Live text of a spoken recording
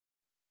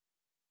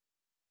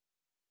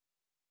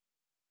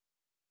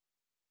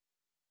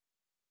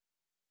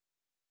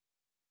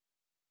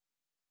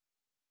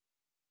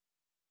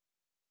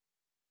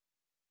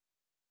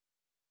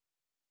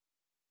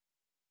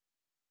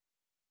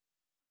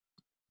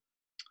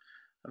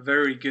A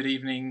very good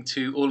evening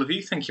to all of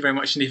you. Thank you very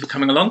much indeed for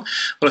coming along.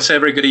 Well, I say a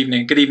very good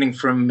evening. Good evening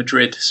from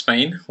Madrid,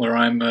 Spain, where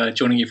I'm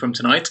joining you from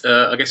tonight.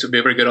 I guess it would be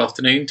a very good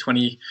afternoon to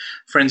any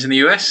friends in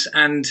the US,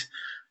 and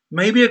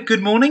maybe a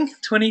good morning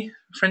to any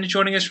friends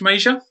joining us from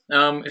Asia.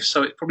 If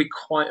so, it's probably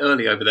quite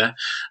early over there.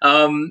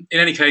 In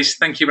any case,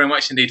 thank you very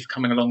much indeed for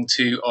coming along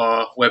to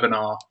our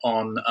webinar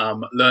on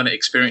learner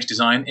experience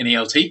design in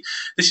ELT.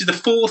 This is the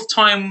fourth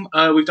time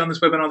we've done this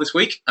webinar this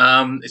week.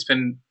 It's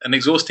been an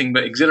exhausting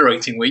but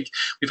exhilarating week.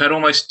 We've had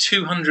almost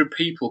 200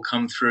 people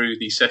come through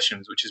these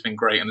sessions, which has been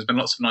great, and there's been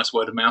lots of nice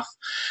word of mouth.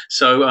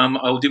 So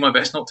I will do my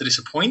best not to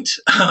disappoint.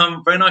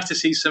 Very nice to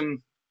see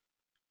some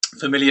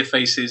familiar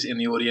faces in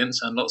the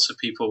audience and lots of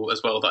people as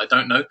well that I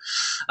don't know.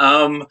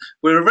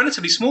 We're a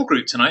relatively small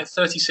group tonight,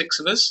 36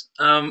 of us.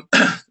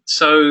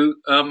 So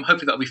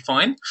hopefully that'll be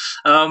fine.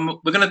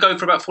 We're going to go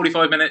for about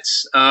 45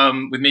 minutes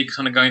with me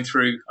kind of going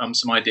through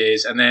some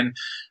ideas, and then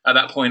at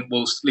that point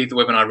we'll leave the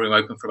webinar room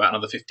open for about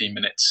another 15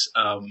 minutes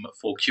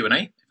for Q&A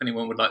if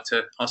anyone would like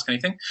to ask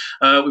anything.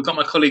 We've got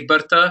my colleague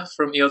Berta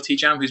from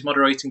ELTjam who's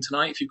moderating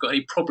tonight. If you've got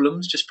any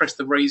problems, just press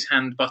the raise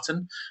hand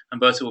button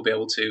and Berta will be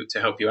able to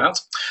help you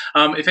out.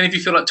 If any of you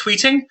feel like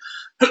tweeting,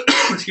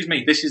 excuse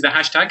me, this is the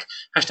hashtag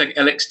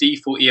LXD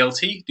for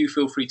ELT. Do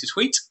feel free to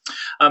tweet.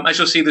 As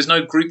you'll see, there's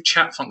no group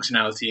chat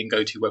functionality in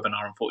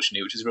GoToWebinar,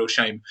 unfortunately, which is a real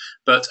shame.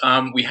 But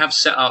we have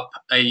set up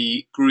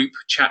a group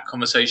chat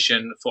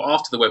conversation for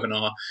after the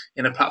webinar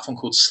in a platform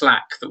called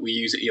Slack that we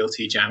use at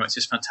ELTjam. It's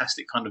this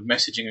fantastic kind of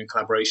messaging and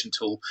collaboration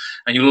tool,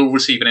 and you'll all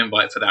receive an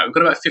invite for that. We've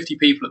got about 50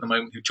 people at the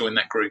moment who've joined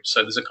that group,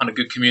 so there's a kind of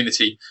good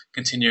community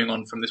continuing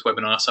on from this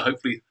webinar. So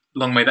hopefully,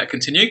 long may that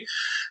continue.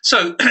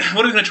 So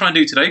what are we going to try and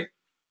do today?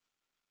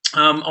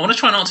 I want to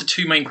try and answer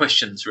two main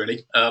questions,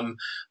 really.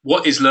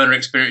 What is learner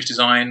experience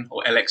design,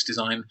 or LX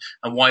design,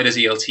 and why does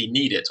ELT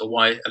need it, or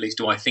why, at least,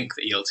 do I think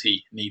that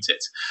ELT needs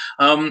it?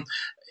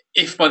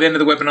 If by the end of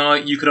the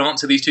webinar you could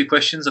answer these two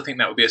questions, I think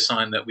that would be a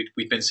sign that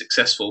we'd been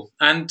successful.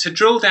 And to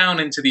drill down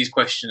into these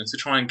questions, to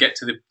try and get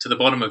to the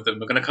bottom of them,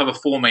 we're going to cover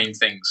four main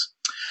things.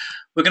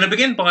 We're going to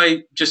begin by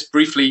just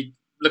briefly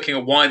looking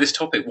at why this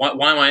topic. Why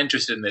am I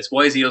interested in this?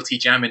 Why is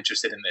ELTjam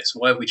interested in this?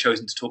 Why have we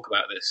chosen to talk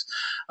about this?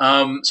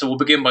 So we'll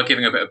begin by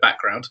giving a bit of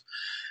background.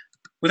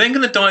 We're then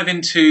going to dive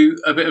into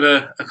a bit of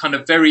a kind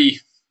of very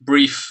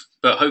brief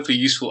but hopefully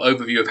useful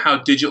overview of how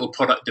digital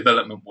product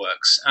development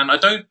works. And I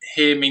don't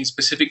here mean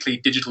specifically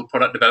digital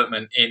product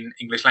development in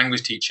English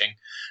language teaching,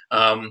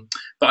 but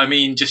I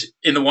mean just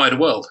in the wider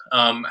world.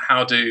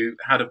 How do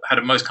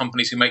most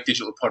companies who make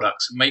digital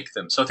products make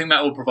them? So I think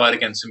that will provide,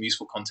 again, some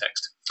useful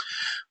context.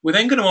 We're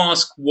then going to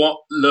ask what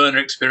learner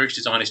experience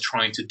design is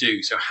trying to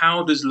do. So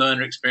how does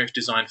learner experience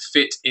design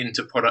fit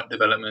into product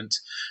development,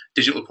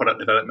 digital product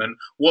development?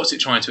 What's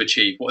it trying to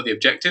achieve? What are the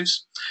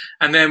objectives?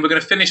 And then we're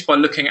going to finish by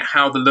looking at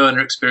how the learner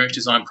experience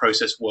design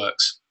process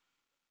works.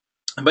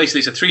 And basically,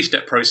 it's a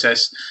three-step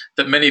process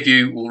that many of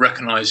you will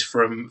recognize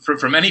from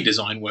any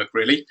design work,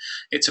 really.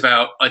 It's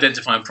about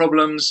identifying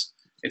problems,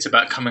 it's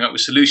about coming up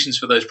with solutions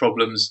for those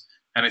problems,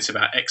 and it's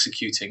about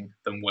executing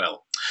them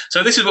well.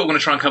 So this is what we're going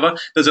to try and cover.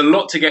 There's a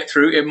lot to get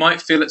through. It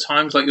might feel at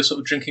times like you're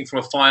sort of drinking from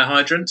a fire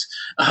hydrant.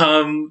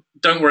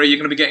 Don't worry, you're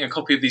going to be getting a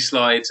copy of these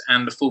slides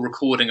and the full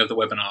recording of the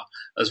webinar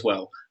as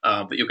well,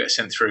 that you'll get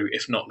sent through,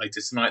 if not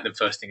later tonight, then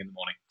first thing in the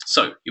morning.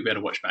 So you'll be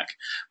able to watch back.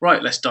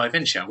 Right, let's dive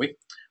in, shall we?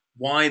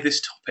 Why this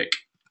topic?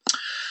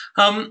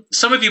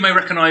 Some of you may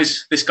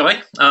recognize this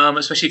guy,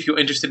 especially if you're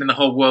interested in the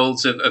whole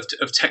worlds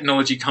of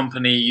technology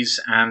companies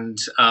and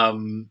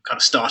kind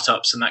of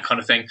startups and that kind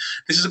of thing.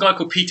 This is a guy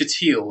called Peter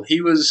Thiel.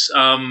 He was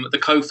the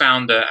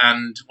co-founder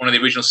and one of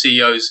the original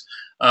CEOs,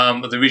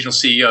 or the original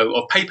CEO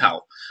of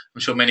PayPal. I'm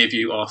sure many of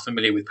you are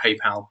familiar with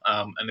PayPal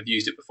and have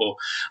used it before.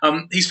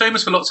 He's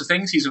famous for lots of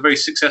things. He's a very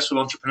successful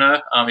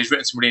entrepreneur. He's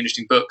written some really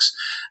interesting books.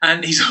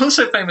 And he's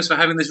also famous for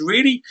having this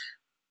really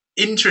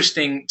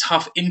interesting,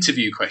 tough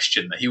interview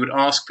question that he would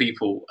ask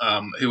people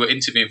who were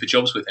interviewing for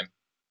jobs with him.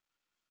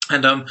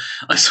 And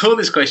I saw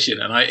this question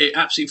and it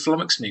absolutely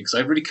flummoxed me because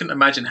I really couldn't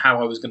imagine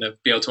how I was going to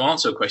be able to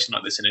answer a question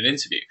like this in an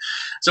interview.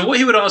 So what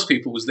he would ask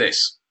people was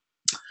this.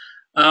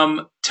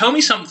 Tell me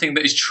something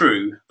that is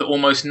true that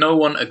almost no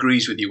one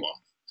agrees with you on.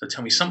 So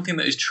tell me something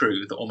that is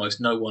true that almost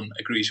no one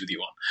agrees with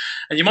you on.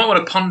 And you might want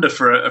to ponder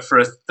for a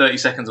 30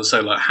 seconds or so,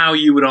 like how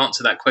you would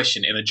answer that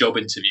question in a job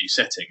interview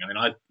setting. I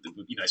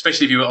mean,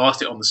 especially if you were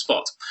asked it on the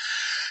spot.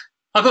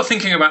 I got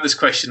thinking about this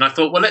question. I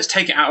thought, well, let's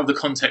take it out of the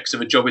context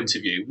of a job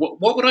interview.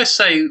 What would I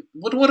say?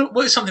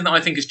 What is something that I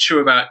think is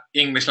true about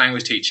English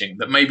language teaching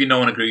that maybe no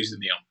one agrees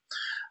with me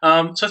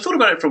on? So I thought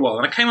about it for a while,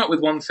 and I came up with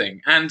one thing.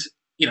 And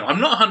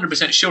I'm not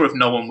 100% sure if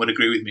no one would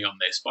agree with me on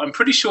this, but I'm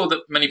pretty sure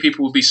that many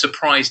people would be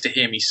surprised to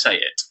hear me say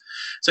it.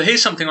 So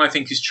here's something I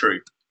think is true.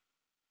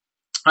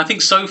 I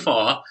think so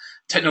far,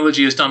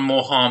 technology has done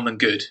more harm than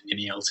good in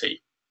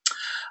ELT.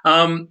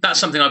 That's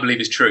something I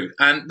believe is true.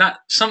 And that's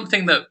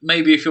something that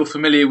maybe if you're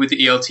familiar with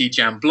the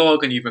ELTjam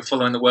blog and you've been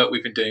following the work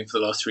we've been doing for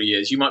the last 3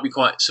 years, you might be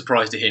quite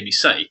surprised to hear me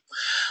say.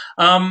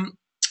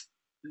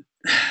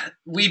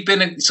 We've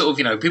been sort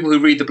of, people who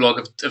read the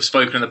blog have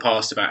spoken in the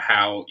past about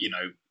how,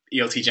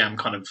 ELTjam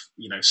kind of,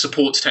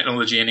 supports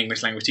technology in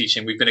English language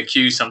teaching. We've been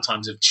accused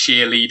sometimes of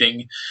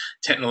cheerleading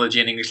technology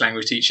in English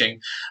language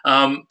teaching.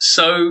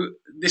 So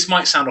this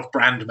might sound off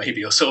brand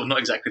maybe, or sort of not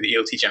exactly the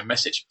ELTjam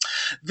message.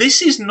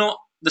 This is not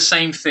the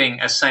same thing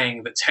as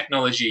saying that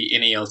technology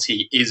in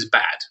ELT is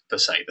bad per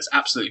se. That's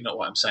absolutely not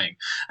what I'm saying.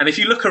 And if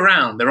you look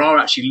around, there are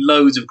actually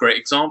loads of great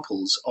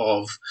examples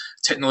of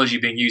technology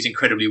being used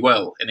incredibly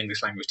well in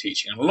English language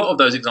teaching. And a lot of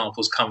those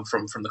examples come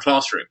from the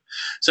classroom.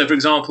 So, for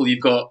example, you've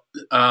got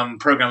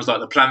programs like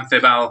the Plan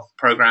Ceval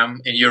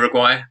program in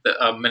Uruguay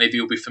that many of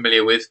you will be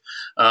familiar with.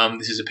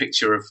 This is a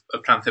picture of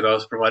Plan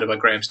Ceval provided by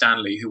Graham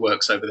Stanley, who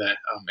works over there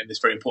in this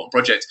very important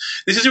project.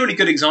 This is a really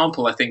good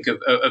example, I think,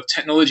 of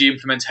technology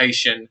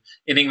implementation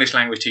in English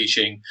language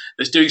teaching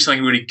that's doing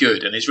something really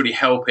good and is really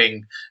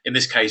helping, in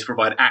this case,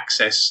 provide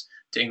access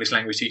to English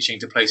language teaching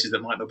to places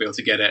that might not be able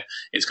to get it.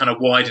 It's kind of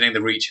widening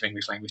the reach of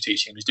English language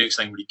teaching and is doing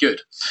something really good.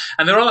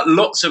 And there are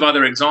lots of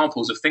other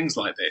examples of things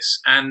like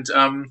this. And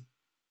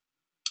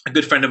a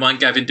good friend of mine,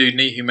 Gavin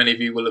Dudney, who many of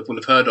you will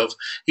have heard of,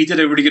 he did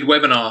a really good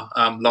webinar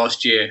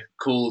last year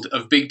called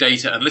Of Big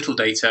Data and Little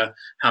Data,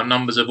 How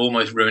Numbers Have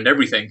Almost Ruined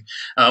Everything,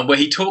 where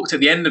he talked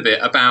at the end of it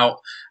about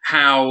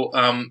how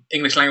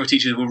English language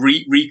teachers were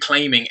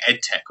reclaiming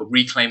EdTech, or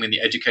reclaiming the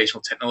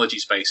educational technology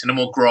space in a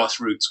more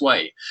grassroots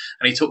way.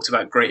 And he talked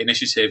about great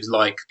initiatives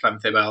like Plan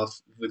Ceval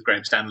with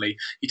Graham Stanley.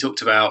 He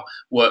talked about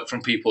work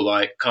from people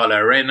like Carla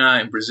Arena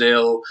in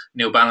Brazil,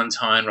 Neil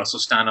Ballantyne, Russell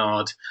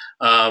Stannard,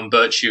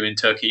 Virtue in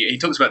Turkey. He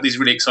talks about these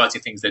really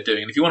exciting things they're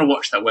doing. And if you want to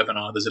watch that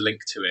webinar, there's a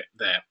link to it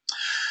there.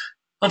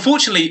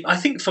 Unfortunately, I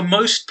think for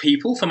most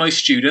people, for most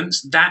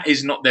students, that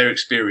is not their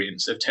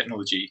experience of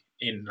technology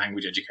in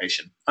language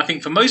education. I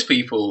think for most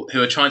people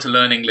who are trying to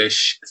learn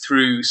English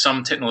through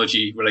some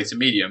technology-related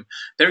medium,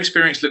 their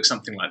experience looks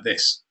something like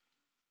this.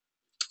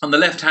 On the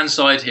left-hand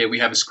side here, we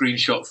have a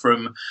screenshot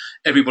from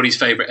everybody's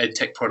favorite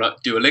EdTech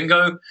product,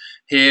 Duolingo.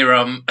 Here,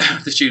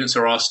 the students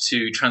are asked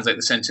to translate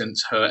the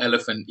sentence, her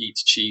elephant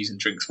eats cheese and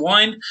drinks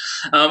wine.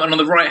 And on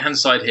the right-hand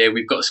side here,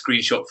 we've got a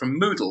screenshot from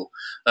Moodle.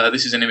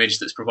 This is an image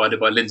that's provided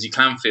by Lindsay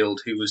Clanfield,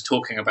 who was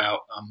talking about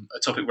a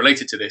topic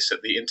related to this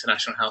at the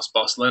International House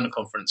Barcelona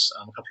conference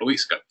a couple of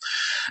weeks ago.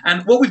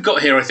 And what we've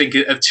got here, I think,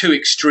 are two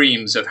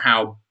extremes of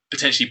how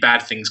potentially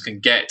bad things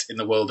can get in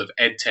the world of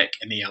EdTech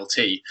and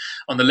ELT.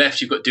 On the left,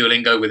 you've got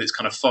Duolingo with its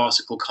kind of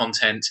farcical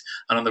content,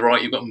 and on the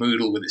right, you've got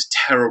Moodle with its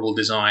terrible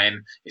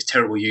design, its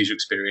terrible user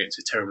experience,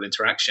 its terrible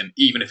interaction,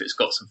 even if it's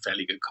got some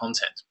fairly good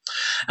content.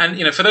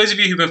 And for those of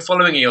you who've been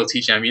following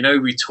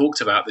ELTjam, we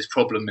talked about this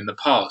problem in the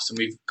past, and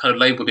we've kind of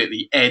labelled it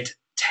the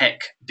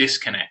EdTech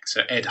disconnect,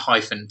 so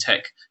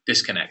ed-tech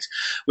disconnect,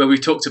 where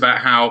we've talked about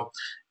how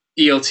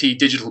ELT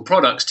digital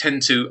products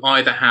tend to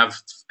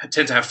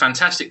have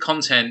fantastic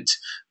content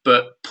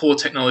but poor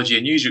technology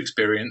and user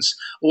experience,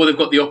 or they've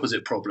got the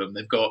opposite problem.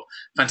 They've got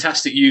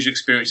fantastic user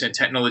experience in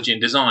technology and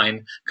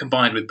design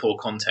combined with poor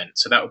content.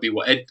 So that would be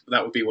what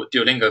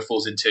Duolingo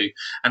falls into,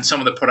 and some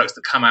of the products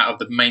that come out of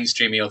the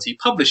mainstream ELT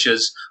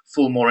publishers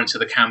fall more into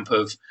the camp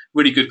of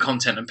really good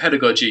content and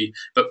pedagogy,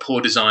 but poor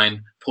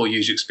design, poor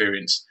user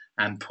experience,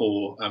 and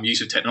poor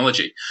use of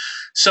technology.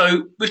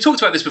 So we've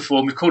talked about this before,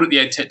 and we've called it the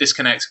EdTech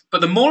disconnect.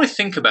 But the more I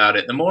think about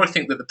it, the more I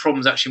think that the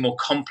problem is actually more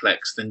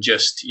complex than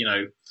just,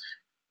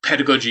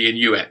 pedagogy and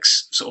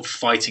UX sort of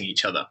fighting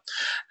each other.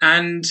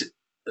 And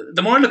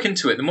the more I look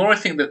into it, the more I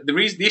think that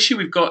the issue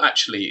we've got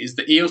actually is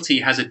that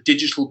ELT has a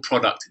digital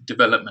product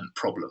development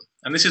problem.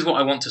 And this is what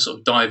I want to sort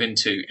of dive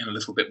into in a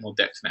little bit more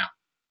depth now.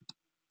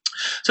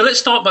 So let's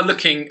start by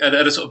looking at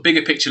a sort of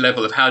bigger picture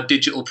level of how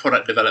digital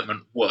product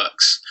development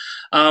works.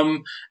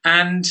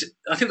 And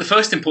I think the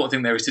first important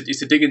thing there is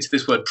to dig into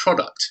this word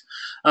product.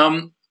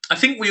 I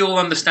think we all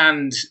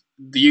understand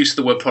the use of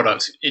the word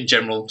product in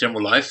general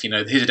life.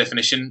 Here's a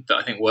definition that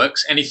I think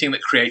works. Anything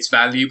that creates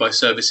value by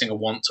servicing a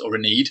want or a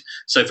need.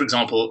 So, for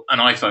example, an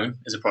iPhone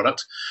is a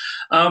product.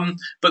 But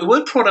the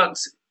word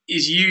product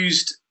is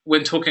used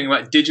when talking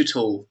about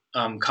digital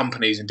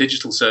companies and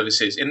digital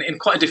services in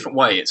quite a different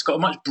way. It's got a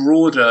much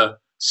broader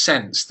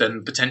sense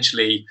than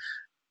potentially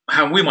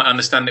how we might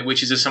understand it,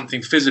 which is as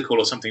something physical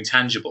or something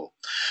tangible.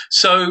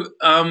 So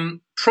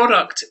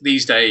product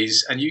these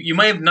days, and you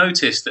may have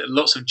noticed that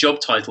lots of job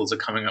titles are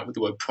coming up with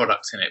the word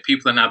product in it.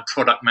 People are now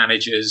product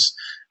managers,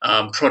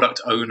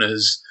 product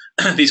owners,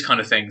 these kind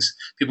of things.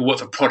 People work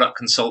for product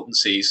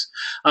consultancies.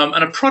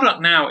 And a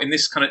product now in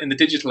the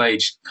digital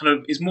age kind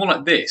of is more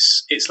like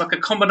this. It's like a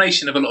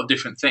combination of a lot of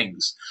different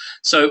things.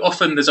 So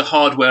often there's a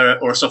hardware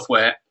or a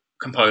software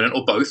component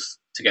or both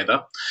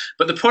together.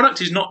 But the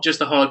product is not just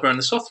the hardware and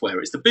the software,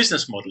 it's the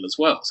business model as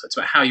well. So it's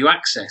about how you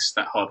access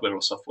that hardware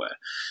or software.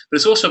 But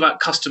it's also about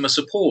customer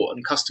support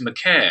and customer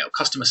care, or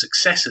customer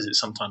success as it's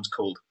sometimes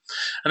called.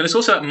 And then it's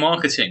also about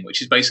marketing,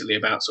 which is basically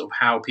about sort of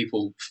how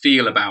people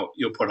feel about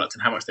your product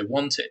and how much they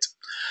want it.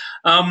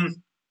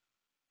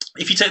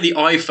 If you take the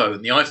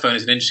iPhone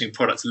is an interesting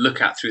product to look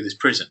at through this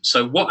prism.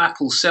 So what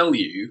Apple sell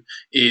you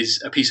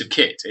is a piece of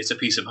kit. It's a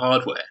piece of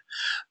hardware.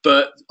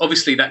 But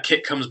obviously that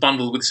kit comes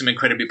bundled with some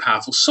incredibly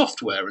powerful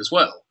software as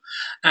well.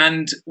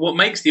 And what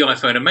makes the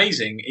iPhone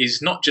amazing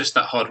is not just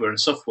that hardware and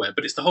software,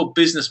 but it's the whole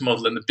business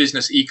model and the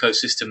business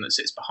ecosystem that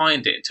sits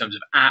behind it in terms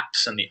of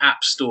apps and the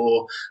App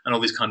Store and all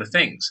these kind of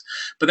things.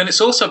 But then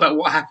it's also about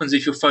what happens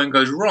if your phone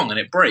goes wrong and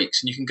it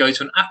breaks, and you can go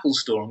to an Apple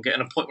store and get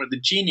an appointment at the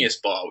Genius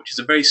Bar, which is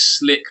a very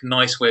slick,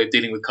 nice way of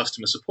dealing with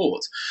customer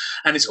support.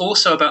 And it's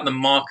also about the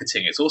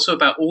marketing. It's also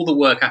about all the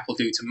work Apple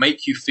do to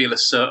make you feel a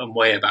certain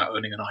way about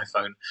owning an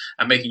iPhone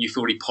and making you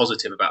feel really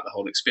positive about the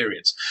whole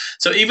experience.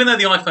 So even though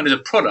the iPhone is a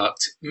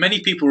product, many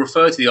people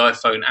refer to the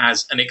iPhone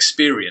as an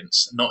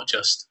experience, not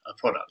just a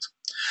product.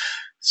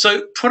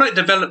 So product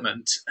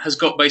development has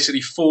got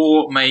basically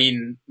four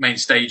main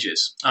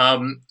stages.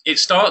 It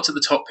starts at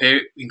the top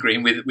here in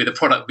green with a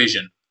product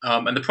vision.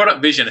 And the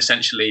product vision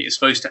essentially is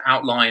supposed to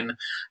outline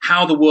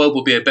how the world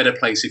will be a better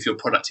place if your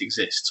product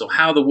exists, or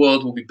how the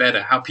world will be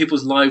better, how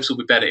people's lives will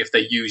be better if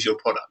they use your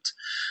product.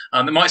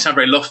 It might sound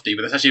very lofty,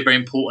 but that's actually a very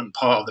important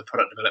part of the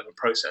product development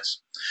process.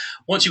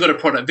 Once you've got a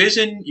product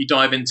vision, you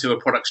dive into a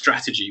product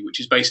strategy,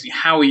 which is basically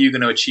how are you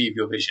going to achieve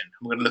your vision?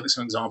 And we're going to look at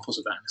some examples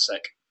of that in a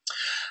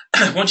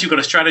sec. Once you've got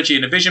a strategy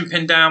and a vision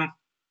pinned down,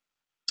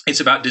 it's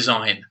about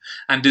design.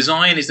 And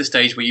design is the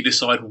stage where you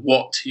decide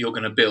what you're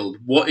going to build.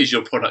 What is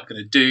your product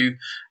going to do?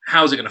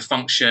 How is it going to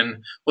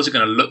function? What's it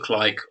going to look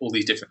like? All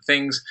these different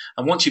things.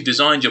 And once you've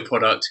designed your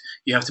product,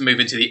 you have to move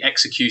into the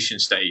execution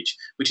stage,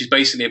 which is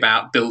basically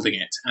about building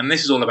it. And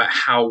this is all about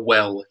how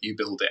well you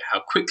build it, how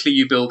quickly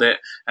you build it,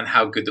 and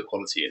how good the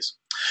quality is.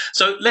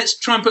 So let's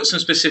try and put some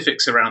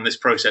specifics around this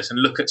process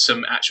and look at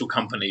some actual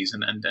companies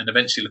and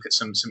eventually look at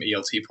some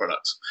ELT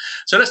products.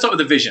 So let's start with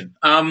the vision.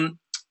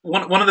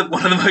 One of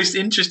the most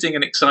interesting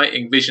and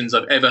exciting visions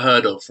I've ever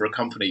heard of for a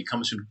company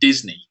comes from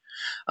Disney.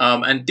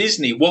 And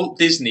Walt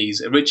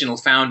Disney's original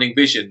founding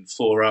vision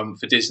for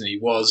Disney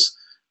was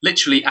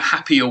literally a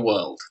happier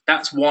world.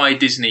 That's why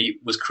Disney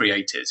was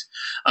created.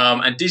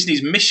 And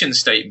Disney's mission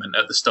statement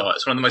at the start,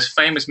 it's one of the most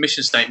famous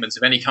mission statements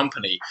of any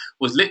company,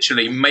 was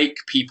literally make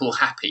people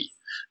happy.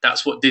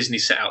 That's what Disney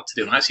set out to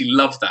do. And I actually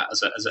love that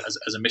as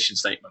a mission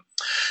statement.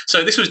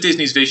 So this was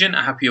Disney's vision,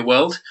 a happier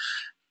world.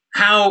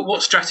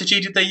 What strategy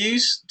did they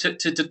use to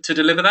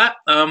deliver that?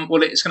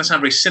 Well, it's going to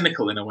sound very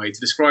cynical in a way to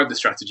describe the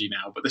strategy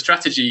now, but the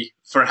strategy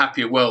for a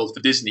happier world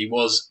for Disney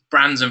was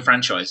brands and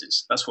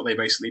franchises. That's what they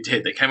basically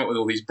did. They came up with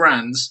all these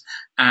brands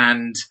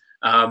and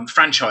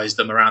franchised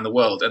them around the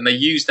world, and they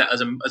used that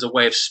as a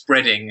way of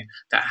spreading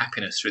that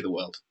happiness through the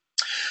world.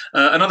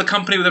 Another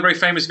company with a very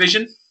famous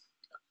vision,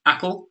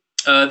 Apple.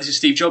 This is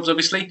Steve Jobs,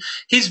 obviously.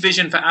 His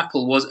vision for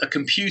Apple was a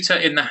computer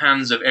in the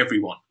hands of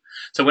everyone.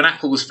 So when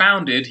Apple was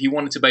founded, he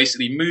wanted to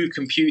basically move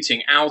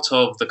computing out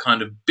of the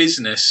kind of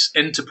business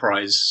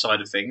enterprise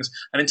side of things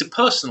and into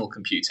personal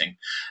computing.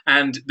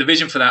 And the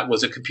vision for that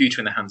was a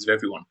computer in the hands of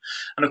everyone.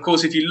 And of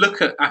course, if you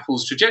look at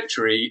Apple's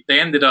trajectory, they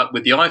ended up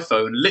with the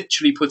iPhone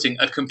literally putting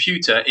a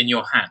computer in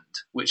your hand,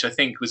 which I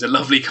think was a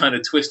lovely kind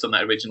of twist on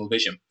that original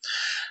vision.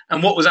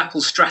 And what was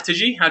Apple's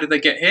strategy? How did they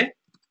get here?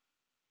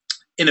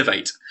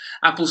 Innovate.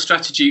 Apple's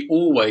strategy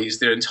always,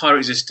 their entire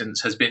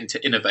existence, has been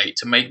to innovate,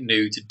 to make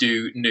new, to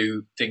do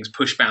new things,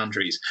 push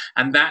boundaries.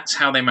 And that's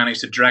how they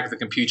managed to drag the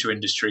computer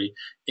industry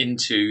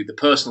into the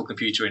personal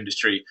computer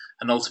industry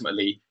and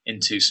ultimately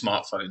into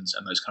smartphones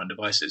and those kind of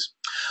devices.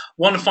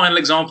 One final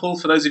example,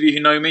 for those of you who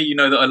know me, you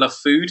know that I love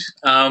food.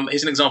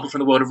 Here's an example from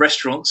the world of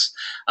restaurants.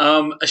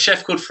 A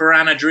chef called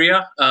Ferran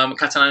Adrià, a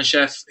Catalan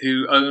chef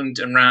who owned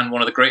and ran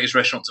one of the greatest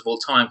restaurants of all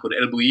time called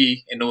El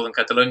Bulli in northern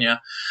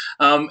Catalonia.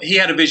 He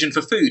had a vision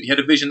for food. He had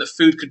a vision that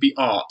food could be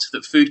art,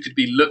 that food could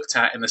be looked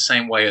at in the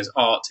same way as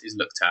art is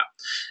looked at.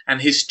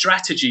 And his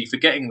strategy for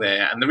getting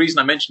there, and the reason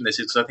I mention this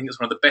is because I think it's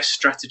one of the best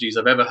strategies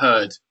I've ever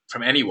heard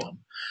from anyone,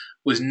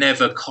 was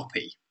never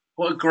copy.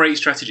 What a great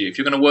strategy. If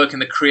you're going to work in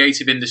the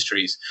creative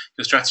industries,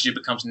 your strategy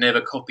becomes never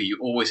copy. You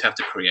always have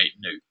to create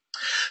new.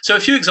 So a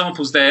few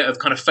examples there of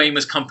kind of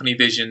famous company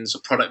visions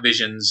or product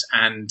visions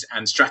and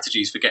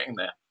strategies for getting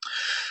there.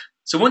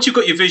 So once you've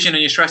got your vision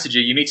and your strategy,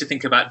 you need to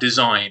think about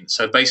design.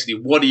 So basically,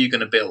 what are you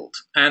going to build?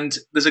 And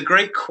there's a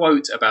great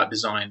quote about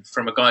design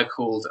from a guy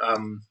called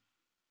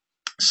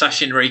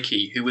Sachin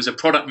Reiki, who was a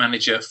product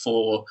manager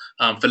for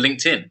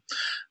LinkedIn,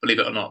 believe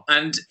it or not.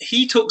 And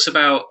he talks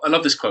about, I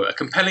love this quote, a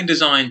compelling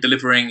design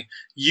delivering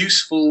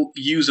useful,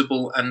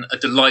 usable, and a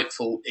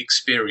delightful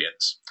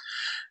experience.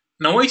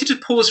 Now, I want you to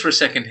pause for a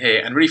second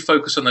here and really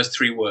focus on those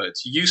three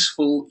words,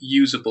 useful,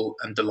 usable,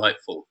 and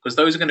delightful, because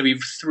those are going to be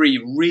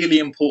three really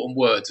important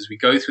words as we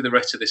go through the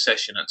rest of this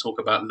session and talk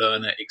about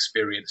learner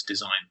experience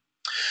design.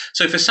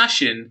 So for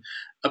Sachin,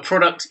 a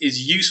product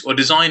is useful, or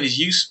design is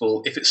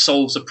useful if it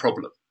solves a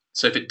problem.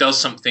 So if it does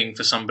something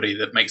for somebody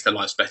that makes their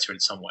lives better in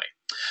some way.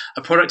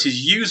 A product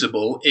is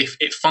usable if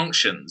it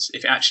functions,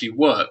 if it actually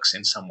works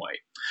in some way.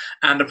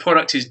 And a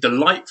product is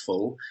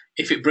delightful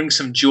if it brings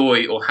some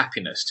joy or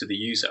happiness to the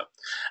user.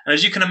 And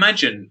as you can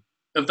imagine,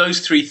 of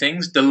those three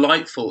things,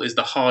 delightful is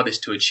the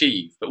hardest to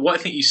achieve. But what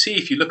I think you see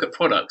if you look at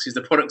products is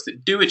the products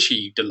that do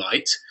achieve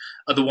delight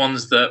are the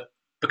ones that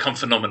become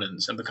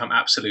phenomenons and become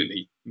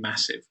absolutely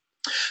massive.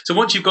 So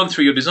once you've gone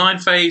through your design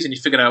phase and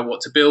you've figured out what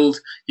to build,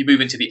 you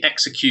move into the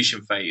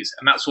execution phase.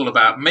 And that's all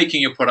about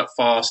making your product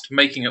fast,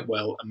 making it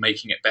well, and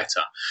making it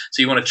better.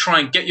 So you want to try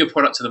and get your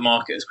product to the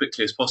market as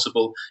quickly as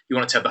possible. You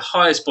want it to have the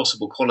highest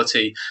possible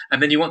quality,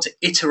 and then you want to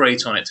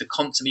iterate on it to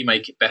constantly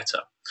make it better.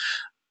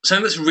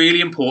 Something that's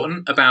really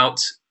important about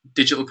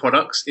digital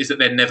products is that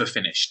they're never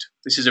finished.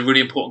 This is a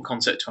really important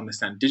concept to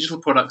understand. Digital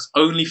products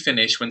only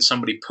finish when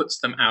somebody puts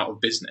them out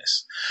of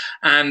business.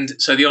 And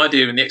so the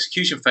idea in the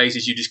execution phase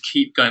is you just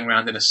keep going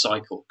around in a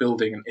cycle,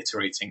 building and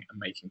iterating and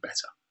making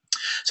better.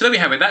 So there we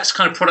have it. That's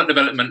kind of product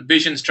development,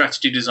 vision,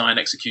 strategy, design,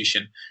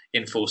 execution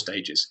in 4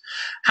 stages.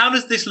 How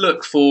does this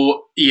look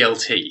for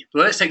ELT?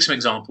 Well, let's take some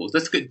examples.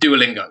 Let's look at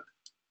Duolingo.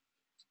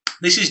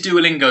 This is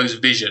Duolingo's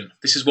vision.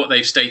 This is what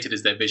they've stated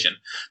as their vision.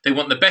 They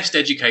want the best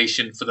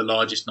education for the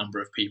largest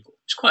number of people.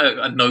 It's quite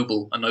a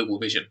noble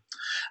vision.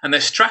 And their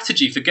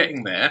strategy for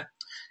getting there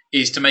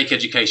is to make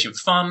education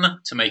fun,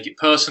 to make it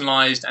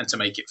personalized, and to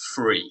make it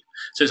free.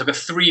 So it's like a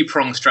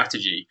 3-pronged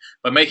strategy.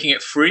 By making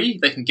it free,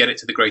 they can get it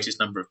to the greatest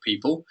number of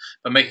people.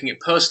 By making it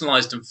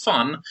personalized and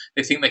fun,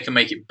 they think they can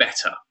make it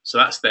better. So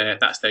that's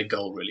their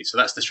goal, really. So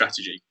that's the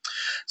strategy.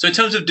 So in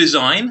terms of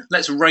design,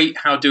 let's rate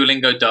how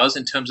Duolingo does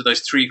in terms of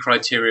those 3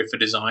 criteria for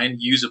design: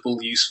 usable,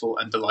 useful,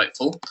 and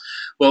delightful.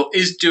 Well,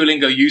 is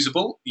Duolingo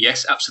usable?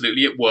 Yes,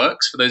 absolutely. It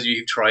works. For those of you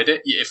who've tried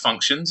it, it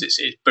functions. It's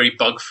very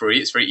bug-free.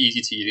 It's very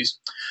easy to use.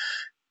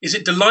 Is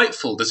it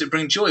delightful? Does it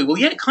bring joy? Well,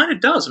 yeah, it kind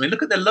of does. I mean,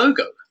 look at their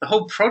logo. The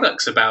whole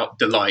product's about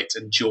delight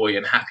and joy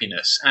and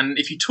happiness. And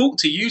if you talk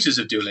to users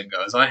of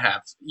Duolingo, as I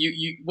have,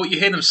 what you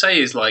hear them say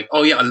is like,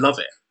 oh yeah, I love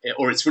it,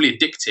 or it's really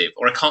addictive,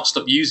 or I can't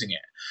stop using it.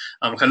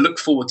 I look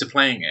forward to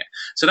playing it.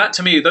 So those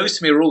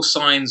to me are all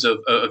signs of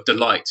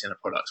delight in a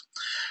product.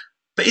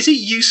 But is it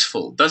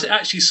useful? Does it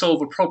actually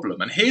solve a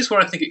problem? And here's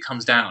where I think it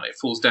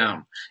falls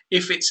down.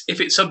 If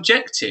its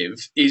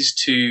objective is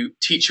to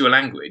teach you a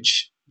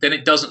language, then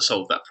it doesn't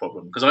solve that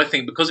problem. Because I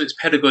think because of its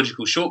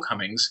pedagogical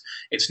shortcomings,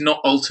 it's not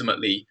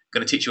ultimately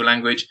going to teach you a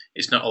language.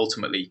 It's not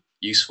ultimately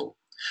useful.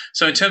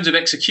 So in terms of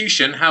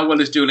execution, how well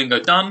has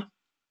Duolingo done?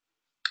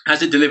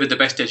 Has it delivered the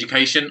best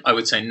education? I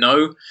would say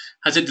no.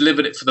 Has it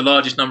delivered it for the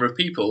largest number of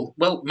people?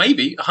 Well,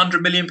 maybe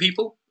 100 million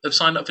people have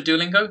signed up for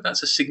Duolingo.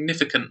 That's a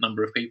significant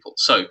number of people.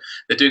 So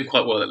they're doing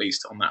quite well, at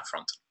least on that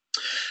front.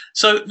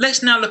 So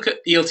let's now look at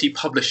ELT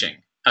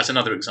publishing as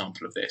another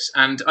example of this.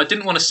 And I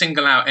didn't want to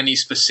single out any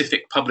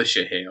specific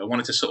publisher here. I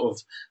wanted to sort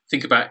of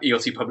think about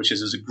ELT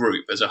publishers as a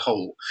group, as a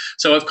whole.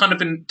 So I've kind of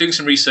been doing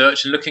some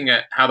research and looking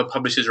at how the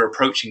publishers are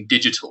approaching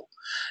digital.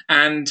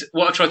 And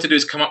what I tried to do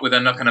is come up with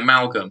an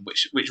amalgam,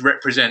 which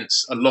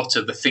represents a lot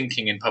of the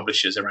thinking in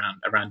publishers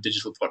around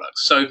digital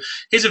products. So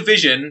here's a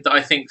vision that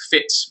I think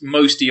fits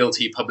most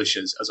ELT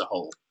publishers as a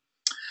whole.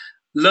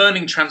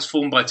 Learning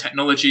transformed by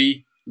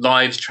technology,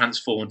 lives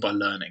transformed by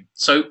learning.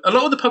 So a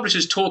lot of the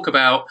publishers talk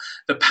about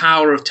the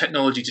power of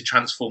technology to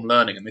transform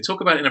learning, and they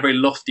talk about it in a very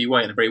lofty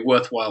way, in a very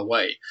worthwhile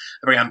way,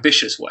 a very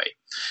ambitious way.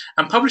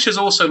 And publishers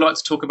also like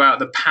to talk about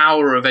the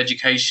power of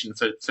education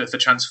for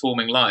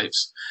transforming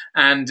lives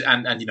and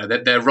you know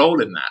their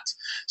role in that.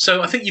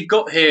 So I think you've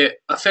got here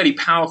a fairly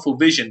powerful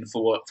vision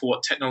for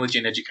what technology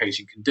and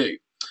education can do.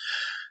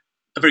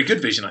 A very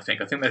good vision, I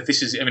think. I think that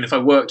this is, I mean, if I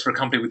worked for a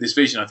company with this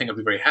vision, I think I'd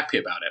be very happy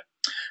about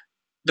it.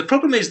 The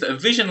problem is that a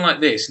vision like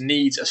this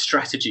needs a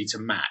strategy to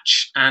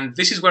match. And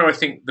this is where I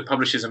think the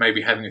publishers are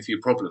maybe having a few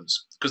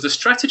problems. Because the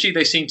strategy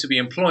they seem to be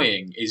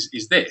employing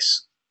is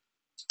this.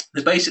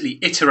 They're basically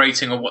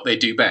iterating on what they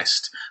do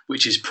best,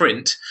 which is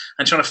print,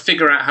 and trying to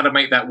figure out how to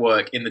make that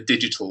work in the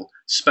digital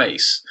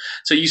space.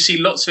 So you see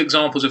lots of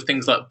examples of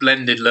things like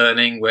blended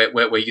learning,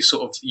 where you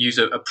sort of use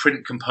a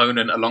print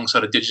component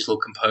alongside a digital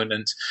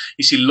component.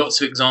 You see lots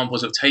of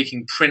examples of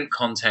taking print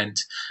content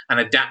and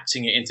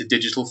adapting it into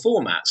digital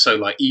format, so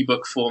like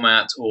ebook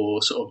format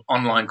or sort of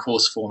online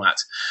course format.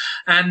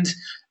 And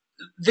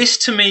this,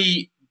 to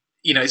me,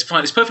 you know, it's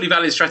fine. It's perfectly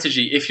valid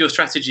strategy if your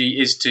strategy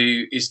is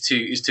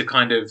to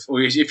kind of, or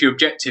if your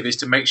objective is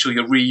to make sure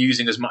you're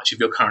reusing as much of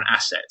your current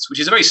assets, which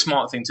is a very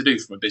smart thing to do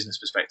from a business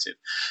perspective.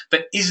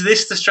 But is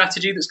this the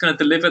strategy that's going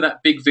to deliver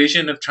that big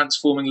vision of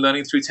transforming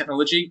learning through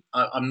technology?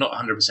 I'm not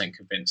 100%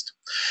 convinced.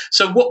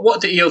 So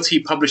what do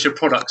ELT publisher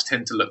products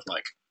tend to look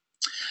like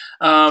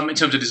in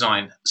terms of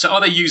design? So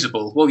are they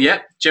usable? Well,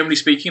 yeah, generally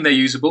speaking, they're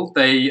usable.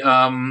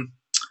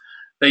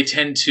 They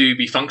tend to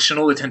be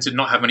functional. They tend to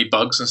not have any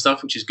bugs and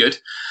stuff, which is good.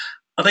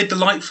 Are they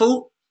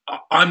delightful?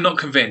 I'm not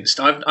convinced.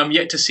 I'm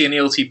yet to see an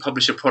ELT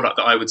publisher product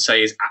that I would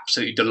say is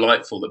absolutely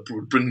delightful, that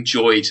would bring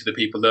joy to the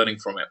people learning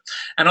from it.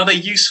 And are they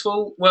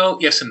useful? Well,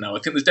 yes and no. I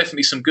think there's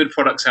definitely some good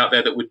products out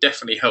there that would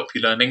definitely help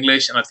you learn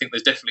English, and I think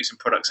there's definitely some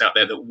products out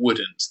there that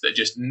wouldn't, that are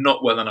just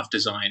not well enough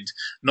designed,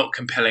 not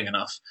compelling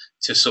enough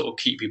to sort of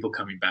keep people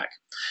coming back.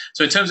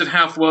 So in terms of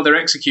how well they're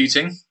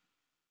executing,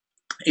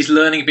 Is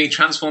learning being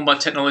transformed by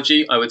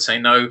technology? I would say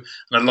no. And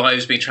our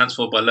lives being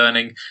transformed by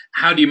learning.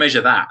 How do you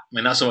measure that? I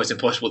mean, that's almost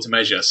impossible to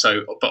measure.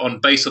 So,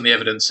 but based on the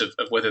evidence of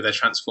whether they're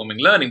transforming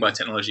learning by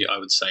technology, I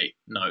would say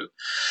no.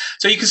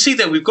 So you can see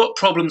that we've got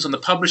problems on the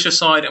publisher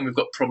side and we've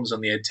got problems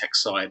on the edtech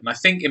side. And I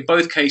think in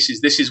both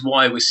cases, this is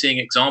why we're seeing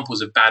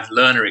examples of bad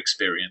learner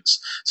experience.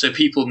 So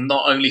people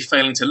not only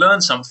failing to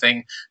learn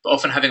something, but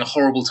often having a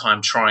horrible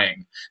time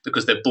trying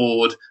because they're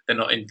bored, they're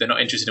not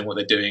interested in what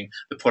they're doing,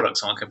 the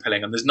products aren't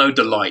compelling, and there's no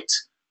delight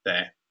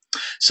there.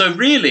 So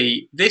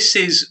really, this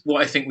is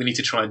what I think we need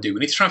to try and do. We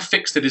need to try and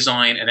fix the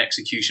design and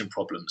execution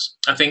problems.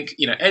 I think,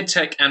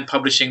 edtech and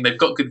publishing, they've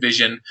got good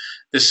vision.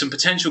 There's some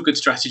potential good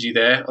strategy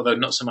there, although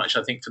not so much,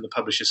 I think, from the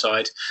publisher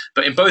side.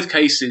 But in both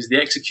cases,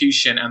 the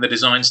execution and the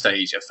design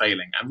stage are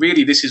failing. And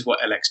really, this is what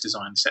LX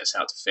Design sets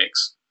out to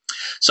fix.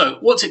 So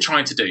what's it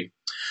trying to do?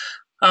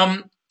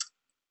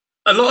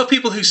 A lot of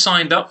people who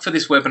signed up for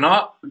this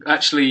webinar,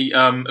 actually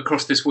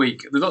across this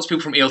week, there's lots of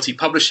people from ELT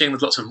Publishing,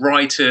 there's lots of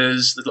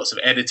writers, there's lots of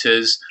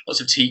editors,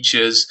 lots of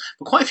teachers,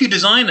 but quite a few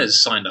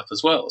designers signed up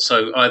as well.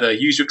 So either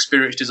user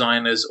experience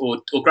designers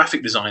or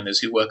graphic designers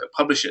who work at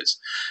publishers.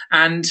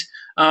 And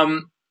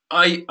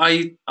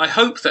I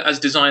hope that as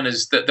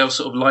designers that they'll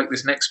sort of like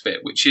this next bit,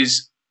 which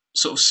is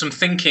sort of some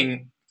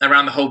thinking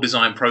around the whole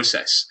design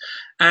process.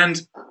 And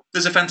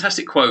there's a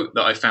fantastic quote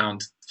that I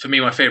found, for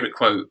me, my favorite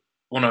quote,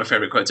 one of my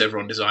favorite quotes ever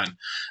on design.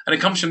 And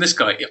it comes from this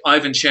guy,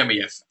 Ivan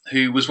Chermayeff,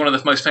 who was one of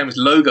the most famous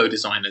logo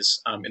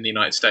designers in the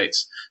United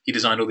States. He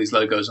designed all these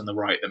logos on the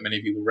right that many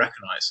of you will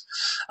recognize.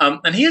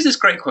 And he has this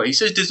great quote. He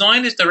says,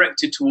 design is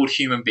directed toward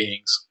human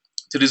beings.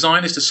 To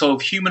design is to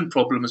solve human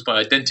problems by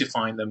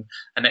identifying them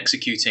and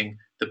executing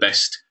the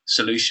best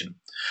solution.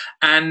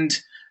 And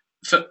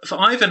for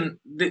Ivan,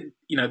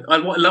 what I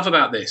love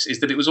about this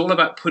is that it was all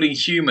about putting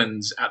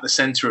humans at the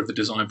center of the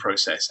design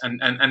process and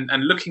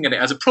looking at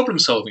it as a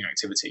problem-solving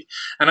activity.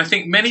 And I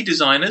think many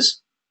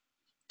designers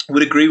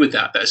would agree with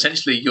that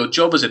essentially your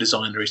job as a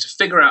designer is to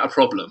figure out a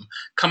problem,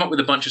 come up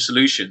with a bunch of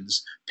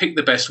solutions, pick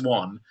the best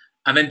one,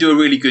 and then do a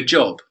really good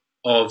job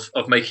of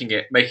making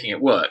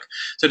it work.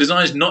 So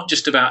design is not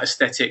just about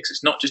aesthetics,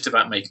 it's not just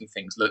about making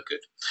things look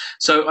good.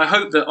 So I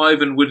hope that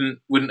Ivan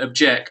wouldn't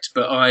object,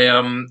 but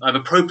I've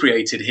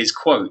appropriated his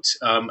quote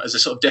as a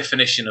sort of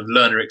definition of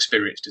learner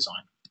experience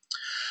design.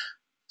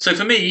 So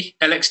for me,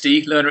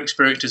 LXD, learner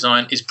experience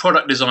design, is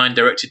product design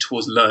directed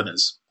towards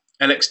learners.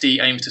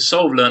 LXD aims to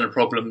solve learner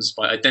problems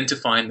by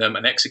identifying them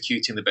and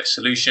executing the best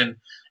solution.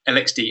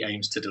 LXD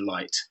aims to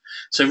delight.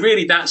 So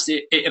really that's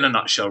it in a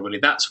nutshell, really.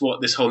 That's what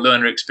this whole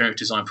learner experience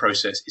design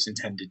process is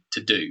intended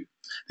to do.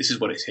 This is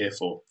what it's here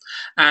for.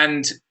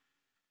 And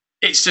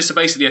it's just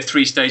basically a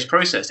three-stage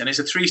process. And it's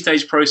a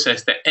three-stage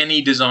process that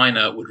any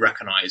designer would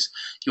recognize.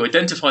 You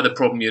identify the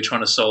problem you're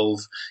trying to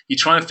solve, you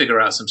try and figure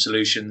out some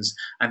solutions,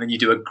 and then you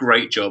do a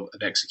great job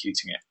of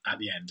executing it at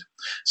the end.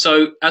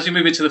 So as we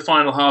move into the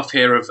final half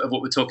here of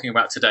what we're talking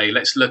about today,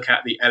 let's look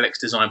at the LX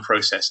design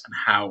process and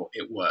how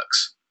it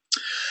works.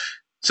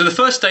 So the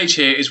first stage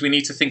here is we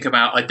need to think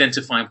about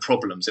identifying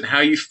problems and how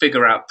you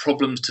figure out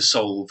problems to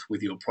solve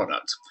with your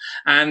product.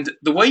 And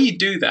the way you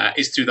do that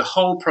is through the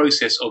whole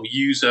process of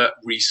user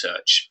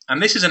research.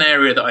 And this is an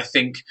area that I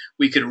think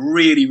we could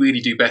really, really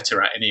do better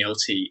at in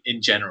ELT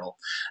in general.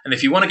 And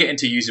if you want to get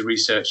into user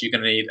research, you're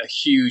going to need a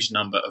huge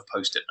number of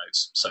post-it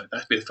notes. So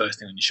that'd be the first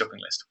thing on your shopping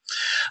list.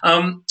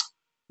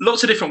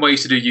 Lots of different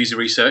ways to do user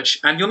research,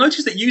 and you'll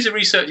notice that user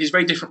research is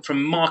very different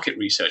from market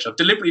research. I've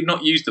deliberately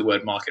not used the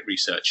word market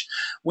research.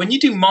 When you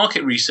do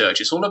market research,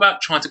 it's all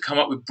about trying to come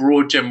up with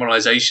broad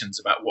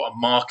generalizations about what a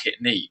market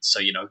needs. So,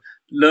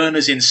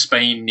 learners in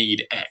Spain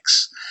need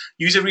X.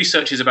 User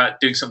research is about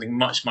doing something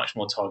much, much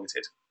more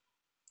targeted.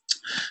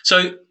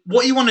 So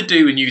what you want to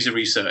do in user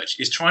research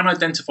is try and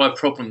identify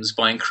problems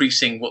by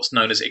increasing what's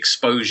known as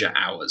exposure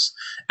hours.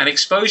 And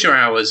exposure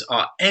hours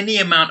are any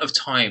amount of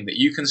time that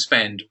you can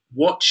spend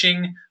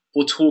watching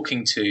or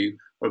talking to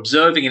or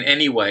observing in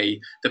any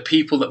way the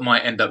people that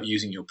might end up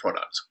using your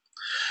product.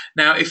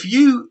 Now, if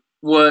you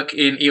work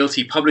in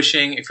ELT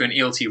publishing, if you're an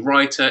ELT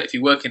writer, if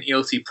you work in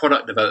ELT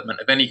product development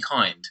of any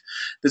kind,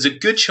 there's a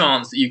good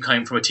chance that you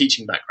came from a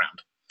teaching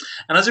background.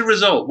 And as a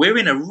result, we're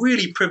in a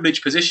really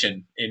privileged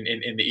position in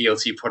the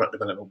ELT product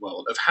development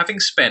world of having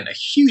spent a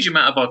huge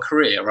amount of our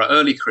career, our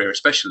early career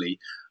especially,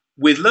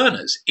 with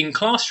learners in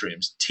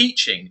classrooms,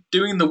 teaching,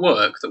 doing the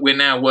work that we're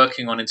now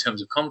working on in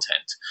terms of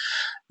content.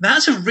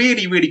 That's a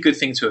really, really good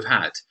thing to have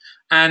had.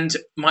 And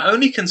my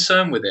only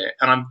concern with it,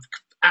 and I'm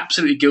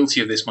absolutely guilty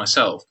of this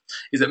myself,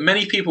 is that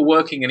many people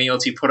working in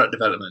ELT product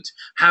development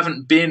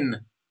haven't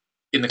been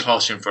in the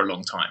classroom for a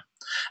long time.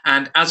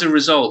 And as a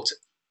result,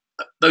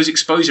 those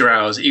exposure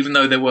hours, even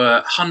though there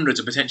were hundreds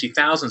or potentially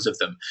thousands of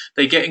them,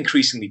 they get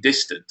increasingly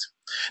distant.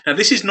 Now,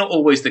 this is not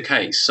always the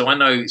case. So I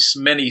know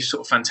many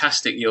sort of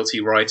fantastic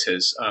ELT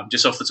writers.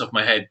 Just off the top of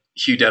my head,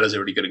 Hugh Deller's a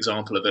really good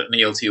example of it, an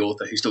ELT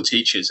author who still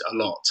teaches a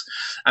lot.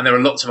 And there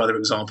are lots of other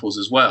examples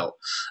as well.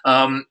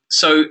 And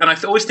I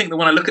always think that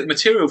when I look at the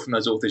material from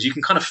those authors, you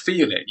can kind of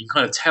feel it. You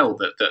can kind of tell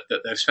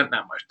that they've spent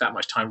that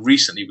much time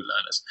recently with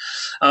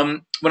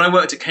learners. When I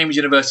worked at Cambridge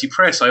University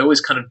Press, I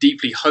always kind of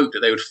deeply hoped that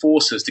they would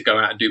force us to go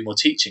out and do more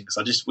teaching, because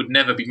I just would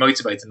never be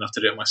motivated enough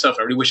to do it myself.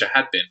 I really wish I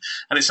had been.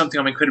 And it's something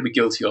I'm incredibly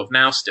guilty of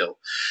now still.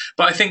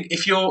 But I think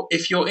if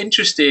you're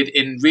interested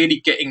in really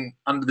getting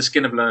under the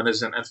skin of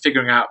learners and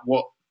figuring out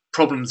what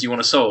problems you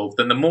want to solve,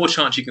 then the more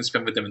chance you can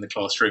spend with them in the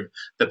classroom,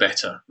 the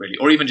better, really,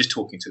 or even just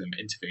talking to them,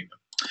 interviewing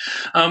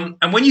them.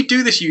 And when you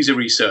do this user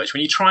research,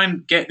 when you try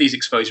and get these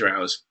exposure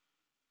hours,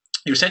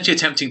 you're essentially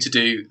attempting to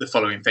do the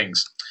following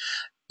things.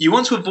 You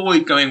want to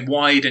avoid going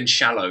wide and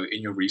shallow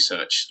in your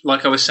research,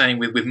 like I was saying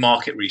with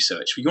market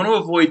research. You want to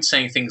avoid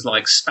saying things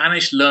like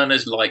Spanish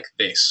learners like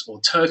this or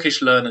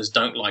Turkish learners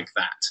don't like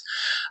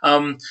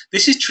that.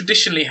 This is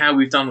traditionally how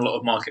we've done a lot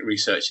of market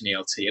research in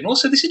ELT, and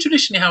also this is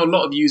traditionally how a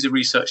lot of user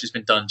research has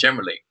been done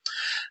generally.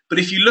 But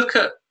if you look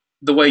at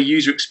the way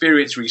user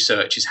experience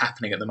research is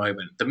happening at the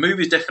moment, the move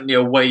is definitely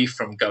away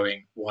from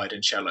going wide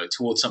and shallow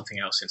towards something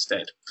else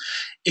instead.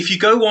 If you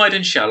go wide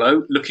and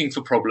shallow looking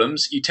for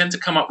problems, you tend to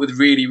come up with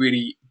really,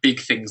 really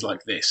big things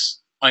like this.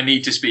 I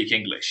need to speak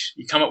English.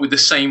 You come up with the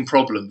same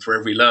problem for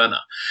every learner.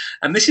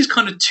 And this is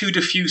kind of too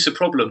diffuse a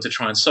problem to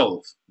try and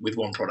solve with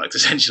one product,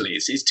 essentially.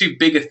 It's too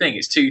big a thing.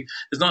 There's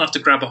not enough to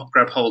grab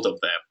hold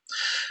of there.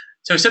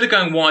 So instead of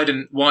going wide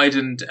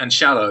and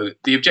shallow,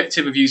 the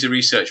objective of user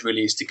research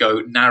really is to go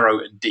narrow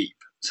and deep.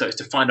 So it's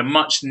to find a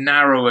much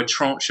narrower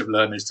tranche of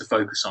learners to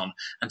focus on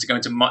and to go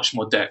into much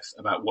more depth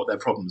about what their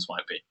problems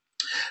might be.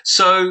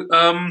 So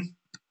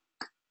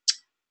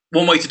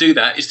one way to do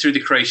that is through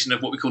the creation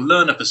of what we call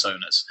learner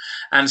personas.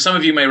 And some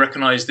of you may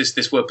recognize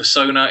this word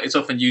persona. It's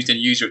often used in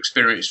user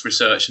experience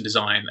research and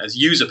design as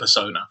user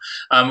persona.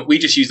 We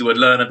just use the word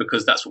learner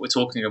because that's what we're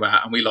talking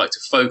about, and we like to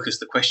focus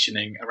the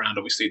questioning around,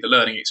 obviously, the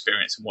learning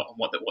experience and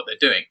what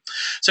they're doing.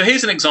 So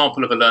here's an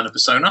example of a learner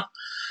persona.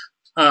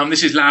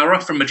 This is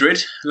Laura from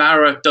Madrid.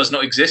 Laura does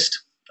not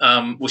exist.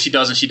 Well, she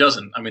does and she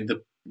doesn't. I mean,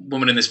 the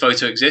woman in this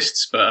photo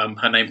exists, but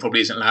her name probably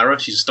isn't Laura.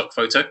 She's a stock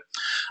photo.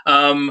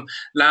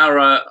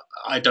 Laura,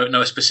 I don't know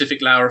a specific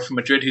Laura from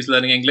Madrid who's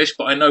learning English,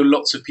 but I know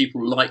lots of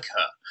people like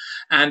her.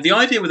 And the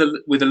idea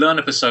with a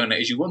learner persona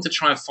is you want to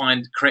try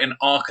and create an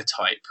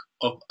archetype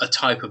of a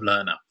type of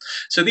learner.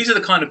 So these are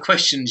the kind of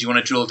questions you want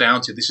to drill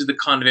down to. This is the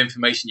kind of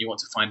information you want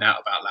to find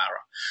out about Laura.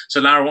 So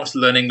Laura wants to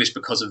learn English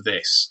because of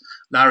this.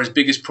 Laura's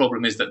biggest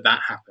problem is that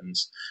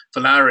happens. For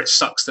Laura, it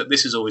sucks that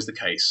this is always the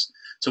case.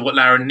 So what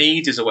Laura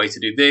needs is a way to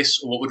do this,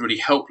 or what would really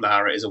help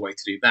Laura is a way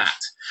to do that.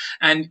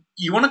 And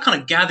you want to kind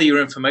of gather your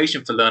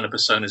information for learner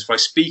personas by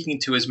speaking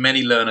to as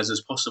many learners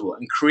as possible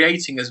and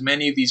creating as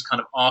many of these kind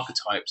of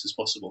archetypes as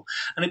possible.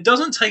 And it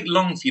doesn't take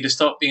long for you to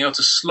start being able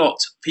to slot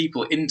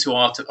people into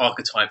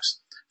archetypes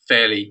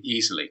fairly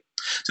easily.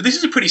 So this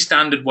is a pretty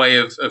standard way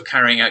of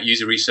carrying out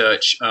user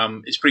research.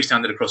 It's pretty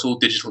standard across all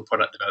digital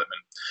product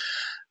development.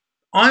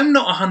 I'm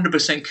not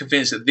 100%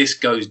 convinced that this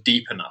goes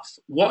deep enough.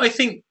 What I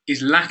think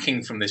is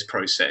lacking from this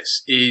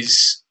process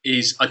is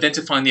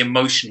identifying the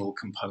emotional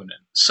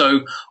component.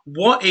 So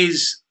what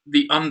is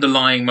the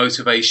underlying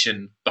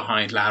motivation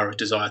behind Laura's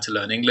desire to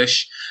learn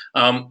English?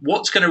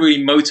 What's going to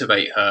really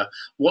motivate her?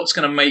 What's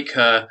going to make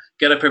her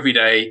get up every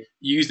day,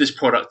 use this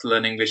product to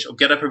learn English, or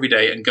get up every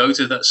day and go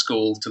to that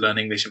school to learn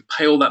English and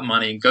pay all that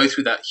money and go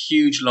through that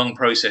huge, long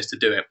process to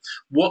do it?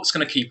 What's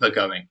going to keep her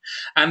going?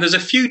 And there's a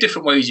few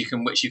different ways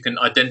which you can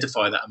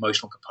identify that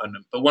emotional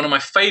component. But one of my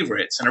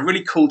favorites and a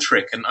really cool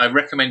trick, and I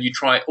recommend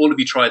all of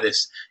you try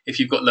this if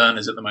you've got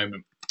learners at the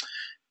moment.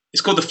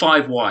 It's called the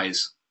 5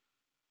 whys.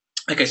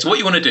 Okay, so what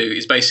you want to do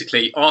is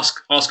basically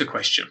ask a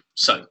question.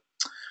 So,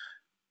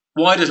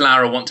 why does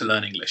Laura want to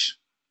learn English?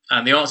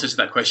 And the answer to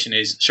that question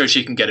is so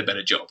she can get a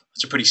better job.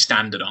 It's a pretty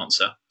standard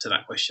answer to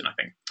that question, I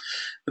think.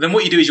 But then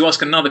what you do is you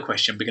ask another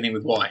question beginning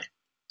with why.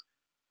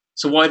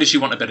 So why does she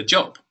want a better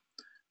job?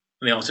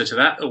 And the answer to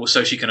that, or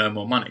so she can earn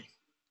more money.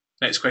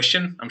 Next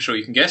question, I'm sure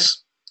you can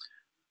guess.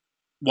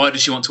 Why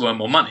does she want to earn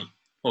more money?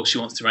 Well, she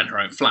wants to rent her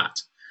own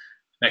flat.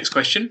 Next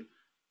question,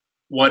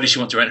 why does she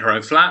want to rent her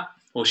own flat?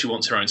 Well, she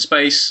wants her own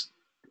space.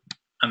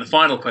 And the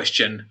final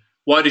question,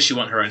 why does she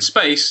want her own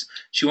space?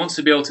 She wants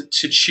to be able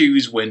to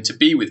choose when to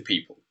be with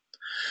people.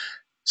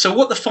 So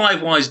what the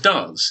 5 whys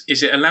does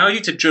is it allows you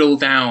to drill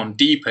down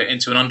deeper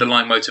into an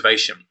underlying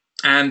motivation.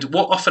 And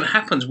what often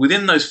happens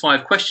within those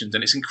 5 questions,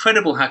 and it's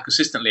incredible how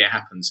consistently it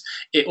happens,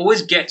 it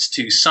always gets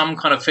to some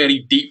kind of fairly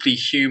deeply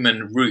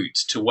human root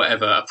to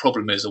whatever a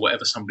problem is or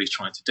whatever somebody's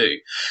trying to do.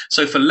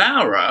 So for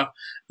Laura,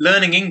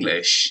 learning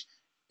English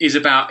is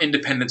about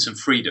independence and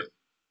freedom.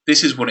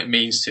 This is what it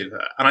means to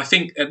her. And I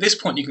think at this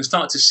point, you can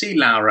start to see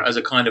Laura as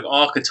a kind of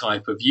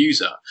archetype of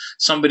user,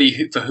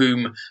 somebody for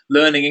whom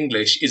learning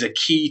English is a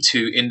key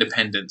to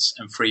independence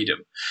and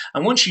freedom.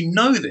 And once you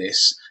know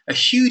this, a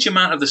huge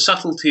amount of the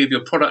subtlety of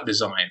your product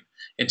design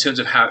in terms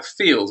of how it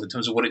feels, in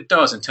terms of what it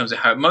does, in terms of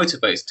how it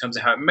motivates, in terms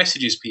of how it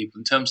messages people,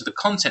 in terms of the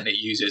content it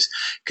uses,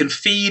 can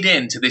feed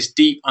into this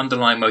deep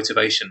underlying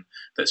motivation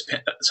that's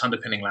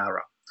underpinning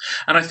Laura.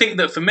 And I think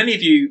that for many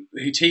of you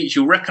who teach,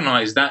 you'll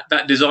recognize that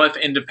that desire for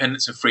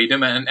independence and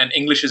freedom and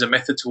English as a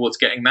method towards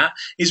getting that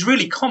is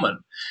really common.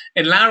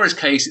 In Laura's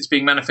case, it's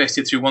being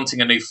manifested through wanting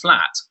a new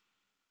flat.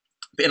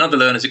 But in other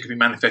learners, it could be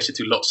manifested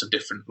through lots of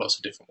different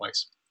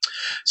ways.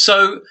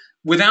 So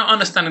without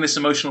understanding this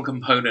emotional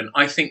component,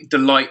 I think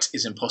delight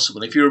is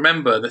impossible. If you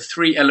remember, the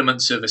three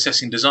elements of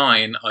assessing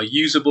design are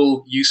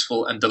usable,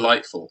 useful, and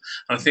delightful.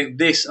 And I think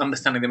this,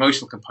 understanding the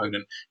emotional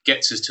component,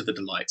 gets us to the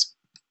delight.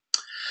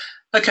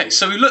 Okay,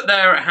 so we looked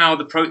there at how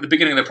the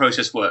beginning of the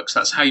process works.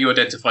 That's how you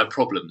identify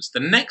problems. The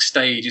next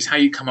stage is how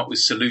you come up with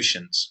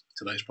solutions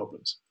to those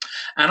problems.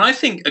 And I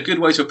think a good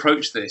way to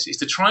approach this is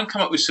to try and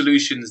come up with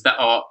solutions that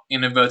are,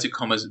 in inverted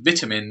commas,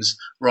 vitamins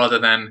rather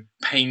than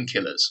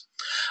painkillers.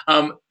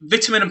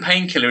 Vitamin and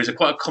painkiller is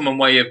quite a common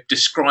way of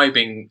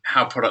describing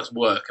how products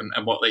work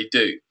and what they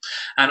do.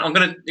 And I'm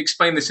going to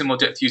explain this in more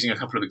depth using a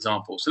couple of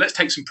examples. So let's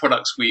take some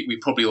products we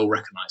probably all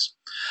recognize.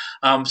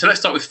 So let's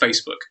start with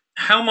Facebook.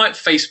 How might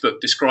Facebook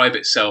describe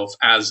itself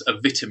as a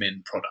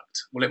vitamin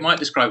product? Well, it might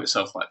describe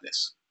itself like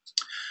this.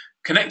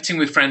 Connecting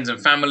with friends and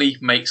family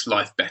makes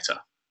life better.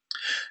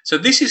 So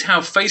this is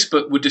how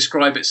Facebook would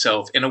describe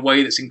itself in a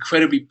way that's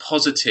incredibly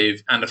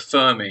positive and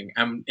affirming,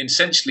 and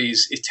essentially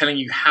is telling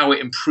you how it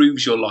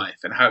improves your life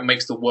and how it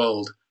makes the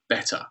world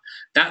better.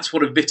 That's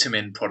what a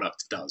vitamin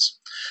product does.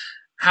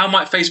 How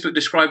might Facebook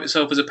describe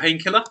itself as a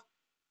painkiller?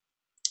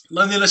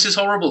 Loneliness is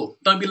horrible.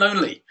 Don't be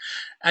lonely.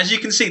 As you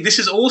can see, this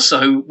is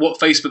also what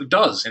Facebook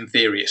does in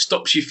theory. It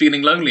stops you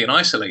feeling lonely and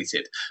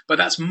isolated, but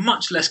that's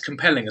much less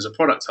compelling as a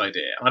product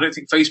idea. I don't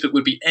think Facebook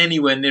would be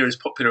anywhere near as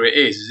popular as it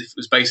is if it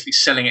was basically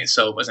selling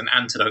itself as an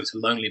antidote to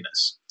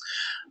loneliness.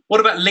 What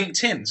about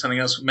LinkedIn? Something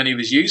else many of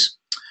us use.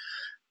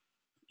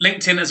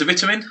 LinkedIn as a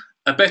vitamin.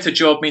 A better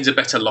job means a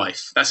better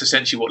life. That's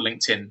essentially what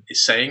LinkedIn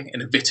is saying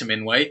in a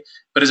vitamin way.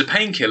 But as a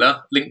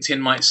painkiller, LinkedIn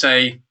might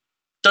say,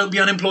 don't be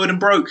unemployed and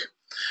broke.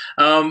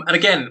 And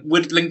again,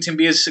 would LinkedIn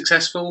be as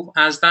successful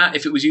as that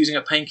if it was using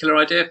a painkiller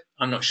idea?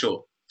 I'm not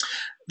sure.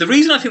 The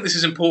reason I think this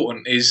is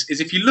important is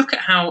if you look at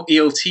how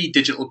ELT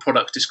digital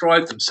products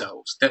describe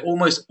themselves, they're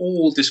almost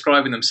all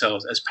describing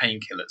themselves as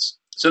painkillers.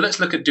 So let's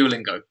look at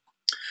Duolingo.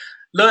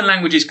 Learn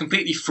languages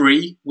completely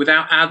free,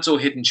 without ads or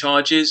hidden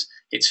charges.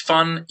 It's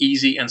fun,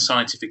 easy, and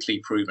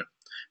scientifically proven.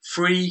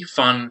 Free,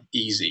 fun,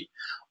 easy.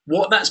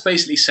 What that's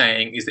basically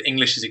saying is that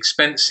English is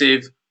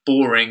expensive,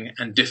 boring,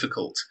 and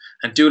difficult.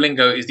 And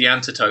Duolingo is the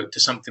antidote to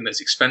something that's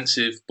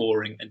expensive,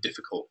 boring, and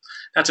difficult.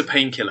 That's a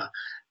painkiller.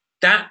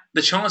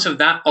 The chance of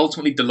that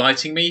ultimately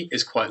delighting me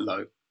is quite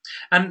low.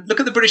 And look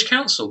at the British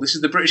Council. This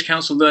is the British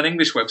Council Learn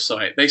English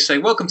website. They say,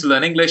 welcome to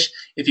Learn English.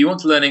 If you want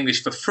to learn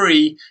English for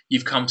free,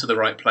 you've come to the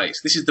right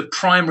place. This is the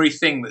primary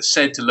thing that's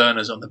said to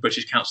learners on the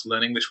British Council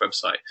Learn English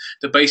website,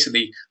 that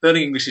basically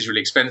learning English is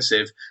really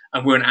expensive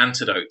and we're an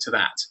antidote to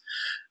that.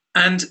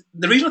 And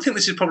the reason I think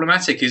this is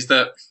problematic is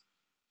that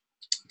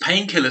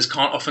painkillers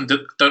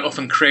don't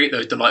often create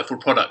those delightful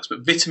products,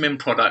 but vitamin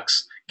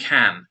products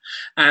can.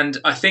 And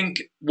I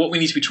think what we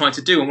need to be trying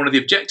to do, and one of the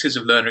objectives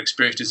of learner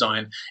experience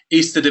design,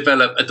 is to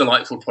develop a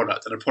delightful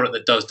product and a product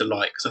that does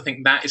delight, because I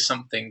think that is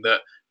something that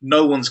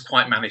no one's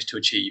quite managed to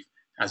achieve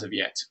as of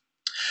yet.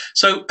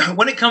 So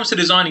when it comes to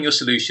designing your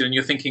solution and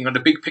you're thinking on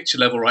a big picture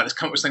level, right, let's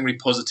come up with something really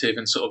positive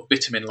and sort of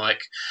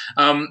vitamin-like,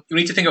 you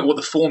need to think about what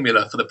the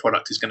formula for the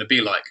product is going to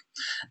be like.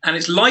 And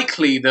it's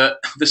likely that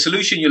the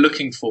solution you're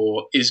looking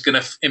for is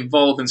going to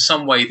involve in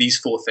some way these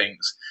four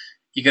things.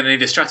 You're going to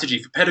need a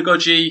strategy for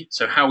pedagogy,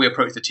 so how we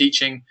approach the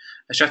teaching,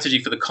 a strategy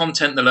for the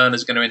content the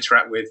learners are going to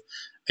interact with,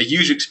 a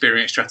user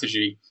experience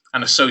strategy,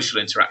 and a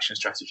social interaction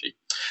strategy.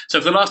 So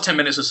for the last 10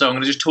 minutes or so, I'm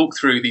going to just talk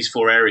through these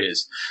four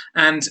areas.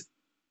 And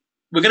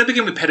we're going to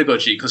begin with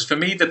pedagogy, because for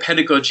me, the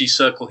pedagogy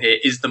circle here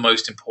is the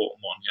most important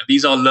one. You know,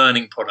 these are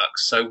learning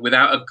products. So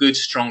without a good,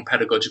 strong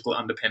pedagogical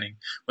underpinning,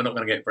 we're not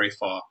going to get very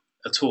far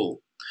at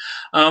all.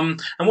 And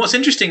what's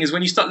interesting is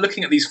when you start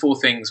looking at these four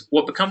things,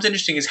 what becomes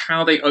interesting is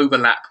how they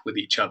overlap with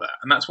each other.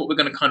 And that's what we're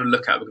going to kind of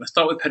look at. We're going to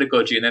start with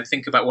pedagogy and then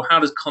think about, well, how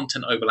does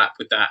content overlap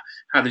with that?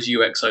 How does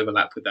UX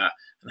overlap with that?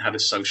 And how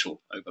does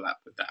social overlap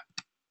with that?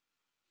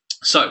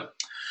 So,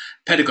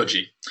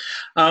 pedagogy.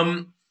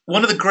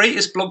 One of the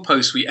greatest blog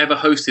posts we ever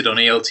hosted on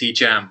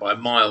ELTjam by a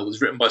mile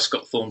was written by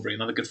Scott Thornbury,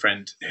 another good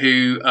friend,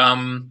 who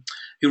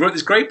wrote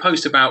this great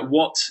post about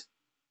what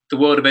the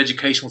world of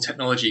educational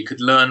technology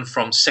could learn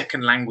from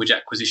second language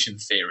acquisition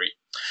theory.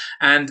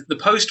 And the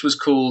post was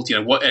called,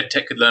 what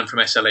EdTech could learn from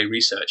SLA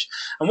research.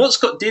 And what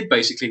Scott did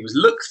basically was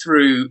look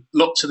through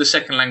lots of the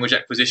second language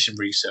acquisition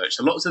research,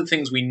 so lots of the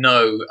things we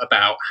know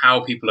about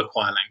how people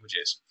acquire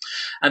languages.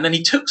 And then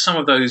he took some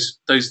of those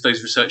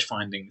research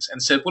findings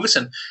and said, well,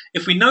 listen,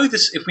 if we know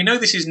this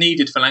is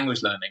needed for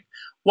language learning,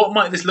 what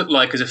might this look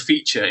like as a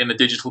feature in a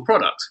digital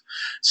product?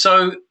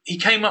 So he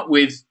came up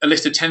with a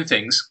list of 10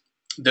 things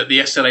that the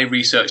SLA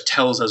research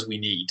tells us we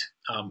need.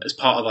 as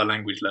part of our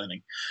language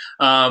learning.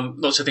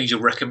 Lots of things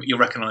you'll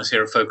recognise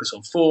here are focus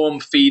on form,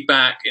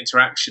 feedback,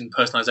 interaction,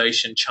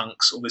 personalisation,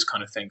 chunks, all these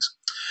kind of things.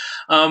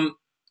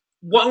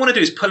 What I want to do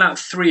is pull out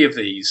 3 of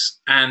these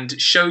and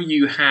show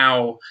you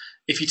how,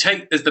 if you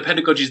take as the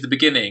pedagogy as the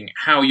beginning,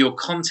 how your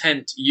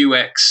content,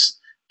 UX,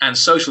 and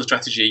social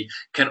strategy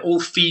can all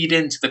feed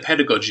into the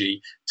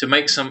pedagogy to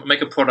make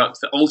a product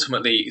that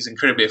ultimately is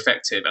incredibly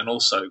effective and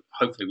also,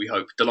 hopefully, we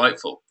hope,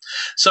 delightful.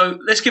 So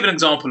let's give an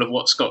example of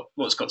what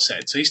Scott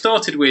said. So he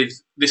started with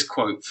this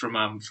quote from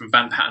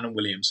Van Patten and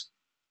Williams,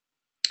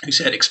 who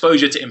said,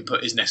 "Exposure to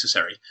input is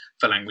necessary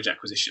for language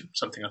acquisition,"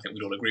 something I think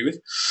we'd all agree with.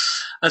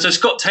 And so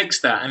Scott takes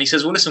that and he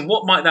says, well, listen,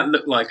 what might that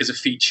look like as a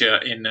feature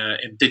in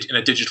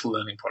a digital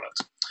learning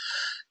product?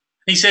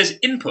 He says,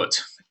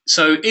 input.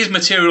 So is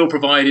material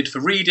provided for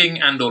reading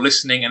and or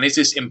listening, and is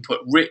this input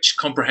rich,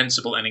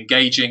 comprehensible and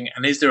engaging,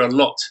 and is there a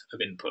lot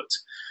of input?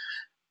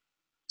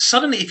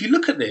 Suddenly, if you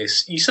look at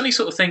this, you suddenly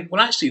sort of think,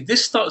 well, actually,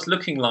 this starts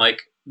looking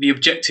like the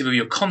objective of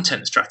your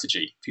content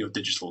strategy for your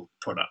digital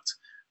product.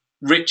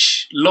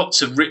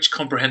 Lots of rich,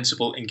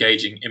 comprehensible,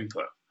 engaging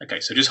input. Okay,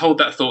 so just hold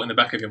that thought in the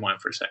back of your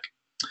mind for a sec.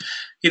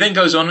 He then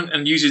goes on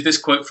and uses this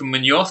quote from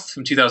Munoz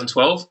from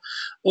 2012.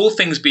 All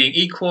things being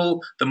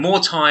equal, the more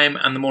time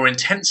and the more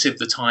intensive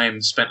the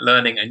time spent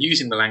learning and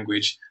using the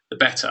language, the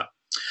better.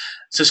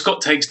 So Scott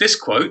takes this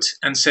quote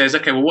and says,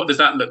 okay, well, what does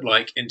that look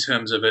like in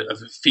terms of a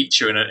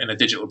feature in a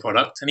digital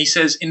product? And he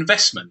says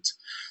investment.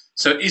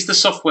 So is the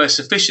software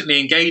sufficiently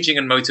engaging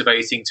and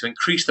motivating to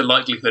increase the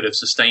likelihood of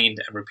sustained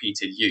and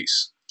repeated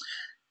use?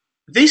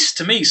 This,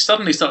 to me,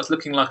 suddenly starts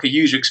looking like a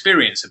user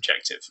experience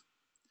objective.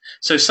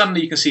 So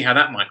suddenly you can see how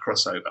that might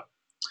cross over.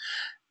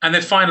 And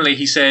then finally,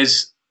 he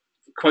says,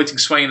 quoting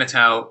Swain et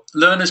al.,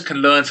 learners can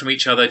learn from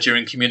each other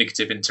during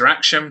communicative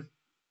interaction.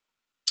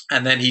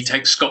 And then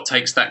Scott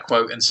takes that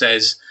quote and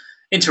says,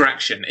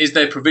 interaction, is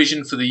there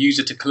provision for the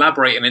user to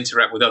collaborate and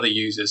interact with other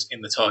users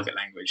in the target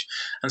language?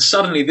 And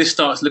suddenly this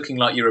starts looking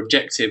like your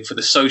objective for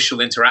the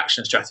social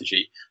interaction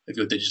strategy of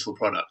your digital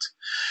product.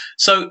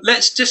 So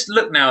let's just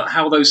look now at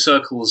how those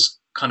circles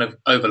kind of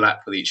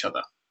overlap with each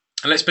other.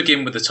 And let's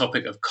begin with the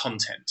topic of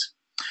content.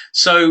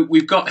 So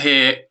we've got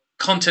here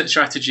content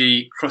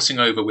strategy crossing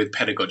over with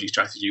pedagogy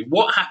strategy.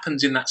 What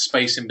happens in that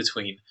space in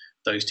between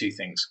those two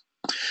things?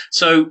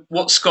 So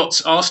what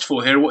Scott's asked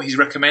for here, what he's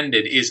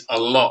recommended, is a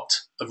lot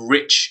of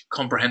rich,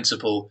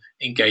 comprehensible,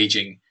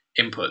 engaging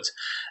input.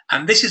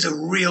 And this is a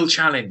real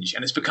challenge,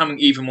 and it's becoming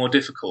even more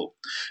difficult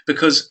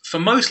because for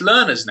most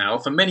learners now,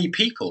 for many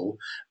people,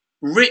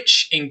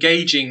 rich,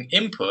 engaging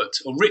input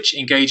or rich,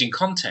 engaging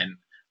content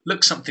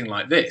looks something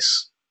like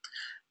this.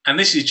 And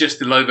this is just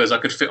the logos I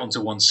could fit onto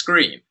one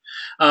screen.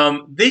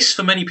 This,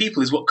 for many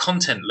people, is what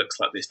content looks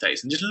like these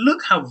days. And just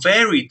look how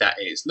varied that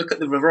is. Look at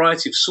the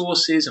variety of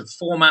sources and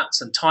formats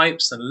and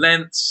types and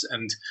lengths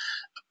and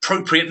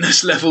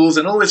appropriateness levels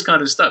and all this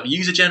kind of stuff.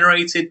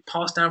 User-generated,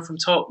 passed down from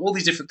top, all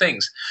these different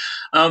things.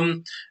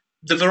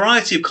 The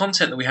variety of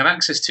content that we have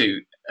access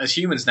to as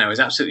humans now is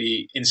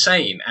absolutely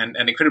insane and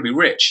incredibly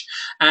rich.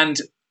 And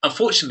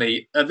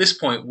unfortunately, at this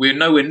point, we're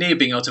nowhere near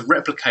being able to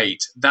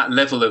replicate that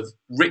level of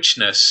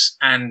richness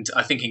and,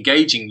 I think,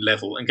 engagement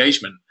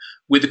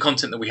with the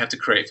content that we have to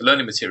create for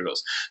learning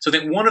materials. So I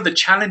think one of the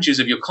challenges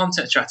of your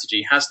content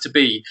strategy has to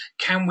be,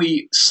 can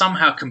we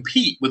somehow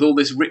compete with all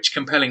this rich,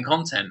 compelling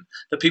content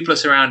that people are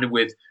surrounded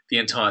with the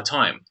entire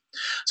time?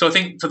 So I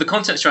think for the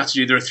content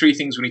strategy, there are 3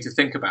 things we need to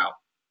think about.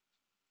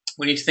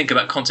 We need to think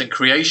about content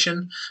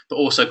creation, but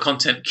also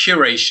content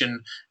curation,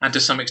 and to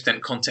some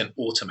extent, content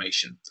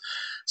automation.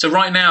 So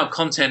right now,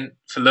 content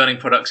for learning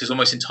products is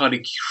almost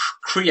entirely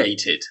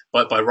created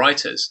by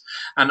writers,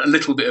 and a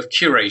little bit of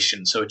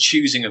curation, so a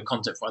choosing of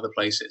content from other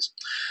places.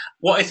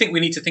 What I think we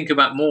need to think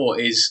about more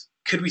is,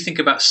 could we think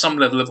about some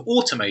level of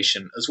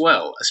automation as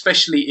well,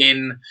 especially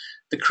in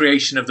the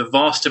creation of the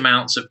vast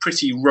amounts of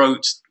pretty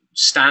rote,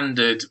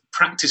 standard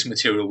practice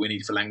material we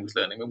need for language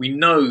learning. And we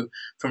know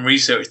from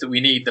research that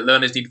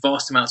learners need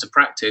vast amounts of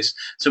practice.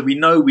 So we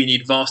know we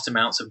need vast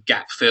amounts of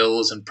gap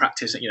fills and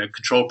practice,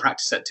 controlled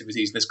practice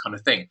activities and this kind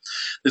of thing.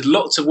 There's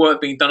lots of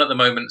work being done at the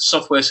moment,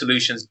 software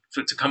solutions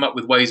to come up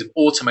with ways of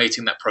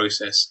automating that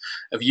process,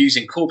 of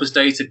using corpus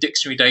data,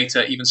 dictionary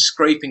data, even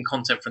scraping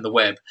content from the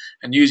web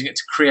and using it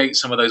to create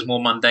some of those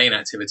more mundane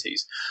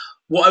activities.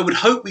 What I would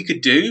hope we could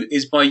do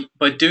is by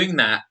doing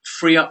that,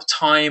 free up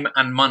time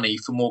and money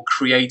for more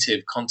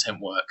creative content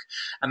work.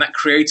 And that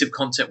creative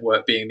content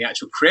work being the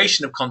actual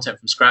creation of content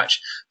from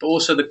scratch, but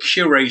also the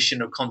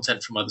curation of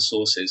content from other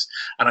sources.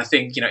 And I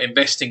think,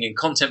 investing in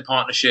content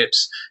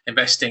partnerships,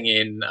 investing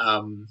in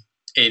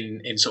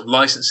sort of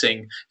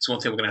licensing is one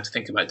thing we're going to have to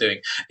think about doing.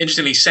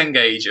 Interestingly,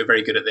 Cengage are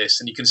very good at this,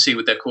 and you can see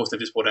with their course they've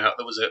just brought out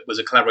that was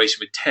a collaboration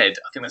with TED.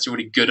 I think that's a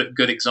really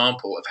good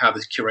example of how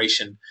this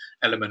curation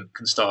element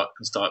can start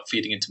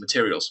feeding into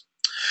materials.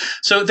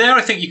 So there,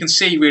 I think you can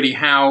see really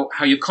how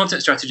your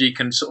content strategy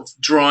can sort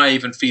of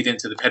drive and feed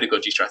into the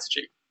pedagogy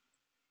strategy.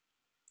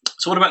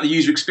 So what about the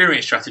user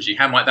experience strategy?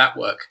 How might that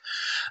work?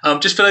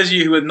 Just for those of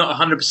you who are not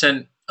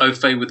 100% au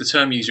fait with the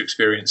term user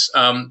experience.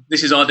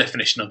 This is our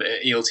definition of it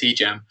at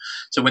ELTjam.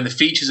 So when the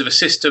features of a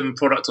system,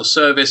 product or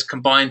service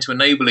combine to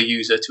enable a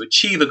user to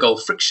achieve a goal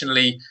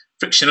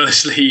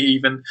frictionlessly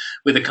even,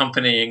 with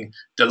accompanying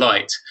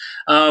delight.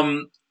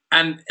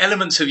 And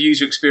elements of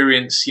user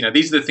experience,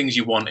 these are the things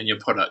you want in your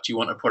product. You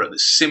want a product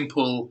that's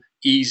simple,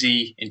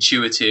 easy,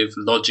 intuitive,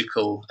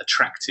 logical,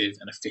 attractive,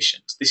 and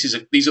efficient.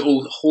 These are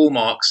all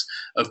hallmarks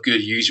of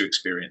good user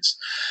experience.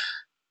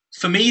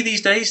 For me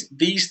these days,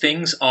 these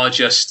things are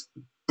just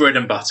bread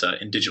and butter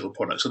in digital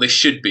products, or they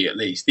should be at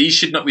least. These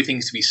should not be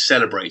things to be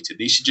celebrated.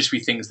 These should just be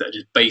things that are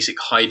just basic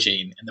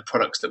hygiene in the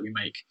products that we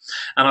make.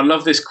 And I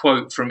love this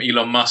quote from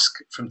Elon Musk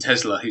from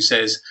Tesla, who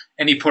says,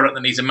 "Any product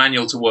that needs a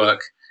manual to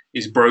work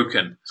is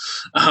broken."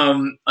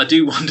 I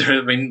do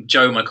wonder,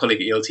 Joe, my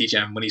colleague at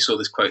ELTjam, when he saw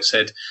this quote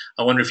said,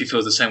 I wonder if he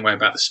feels the same way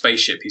about the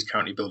spaceship he's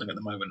currently building at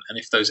the moment, and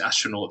if those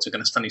astronauts are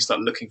going to suddenly start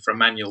looking for a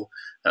manual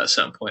at a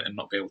certain point and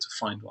not be able to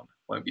find one.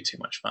 It won't be too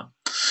much fun.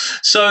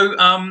 So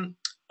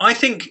I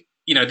think,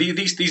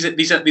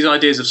 these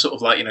ideas of sort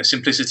of like,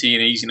 simplicity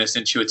and easiness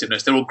and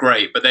intuitiveness, they're all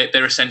great, but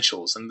they're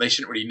essentials, and we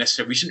shouldn't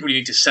really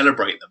need to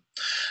celebrate them.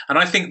 And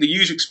I think the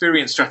user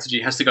experience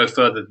strategy has to go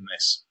further than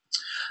this.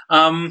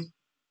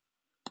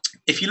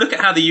 If you look at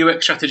how the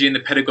UX strategy and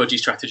the pedagogy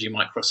strategy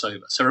might cross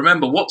over. So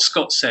remember, what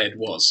Scott said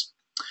was,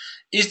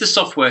 is the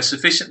software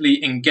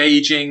sufficiently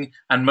engaging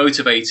and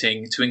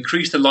motivating to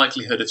increase the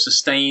likelihood of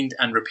sustained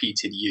and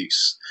repeated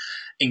use?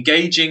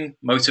 Engaging,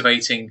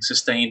 motivating,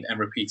 sustained, and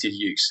repeated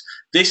use.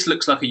 This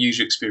looks like a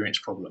user experience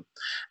problem.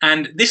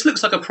 And this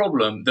looks like a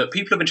problem that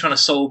people have been trying to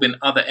solve in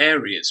other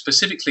areas,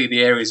 specifically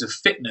the areas of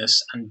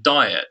fitness and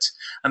diet.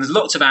 And there's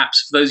lots of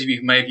apps, for those of you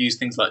who may have used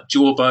things like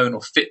Jawbone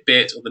or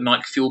Fitbit or the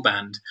Nike Fuel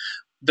Band,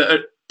 that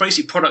are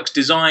basically products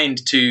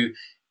designed to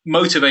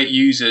motivate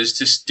users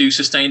to do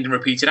sustained and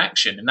repeated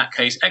action, in that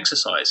case,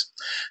 exercise.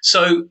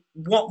 So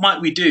what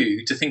might we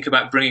do to think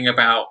about bringing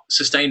about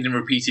sustained and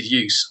repeated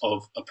use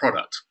of a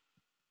product?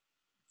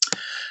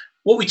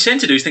 What we tend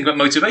to do is think about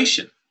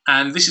motivation.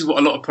 And this is what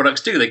a lot of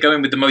products do. They go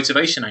in with the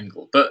motivation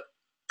angle. But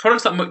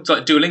products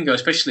like Duolingo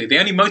especially, they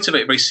only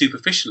motivate very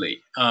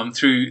superficially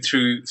through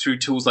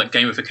tools like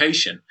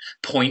gamification,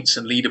 points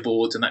and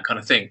leaderboards and that kind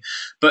of thing.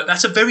 But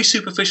that's a very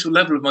superficial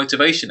level of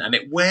motivation, and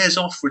it wears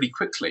off really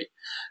quickly.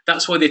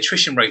 That's why the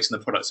attrition rates in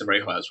the products are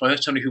very high. That's why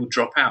so many people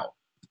drop out.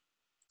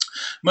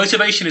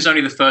 Motivation is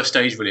only the first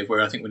stage, really, of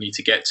where I think we need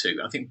to get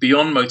to. I think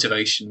beyond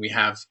motivation, we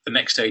have the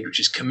next stage, which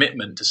is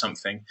commitment to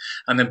something.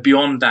 And then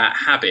beyond that,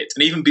 habit.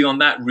 And even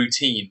beyond that,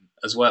 routine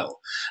as well.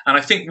 And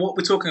I think what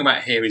we're talking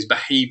about here is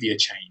behavior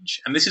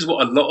change. And this is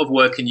what a lot of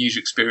work in user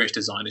experience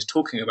design is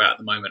talking about at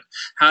the moment.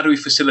 How do we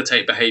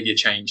facilitate behavior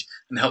change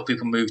and help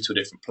people move to a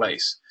different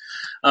place?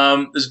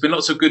 There's been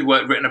lots of good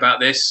work written about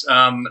this.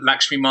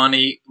 Lakshmi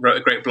Mani wrote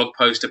a great blog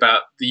post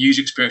about the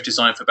user experience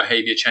design for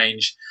behavior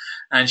change.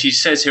 And she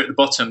says here at the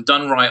bottom,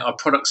 done right, our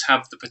products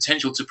have the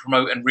potential to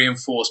promote and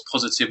reinforce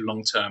positive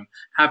long-term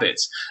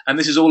habits. And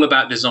this is all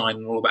about design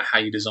and all about how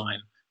you design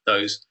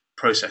those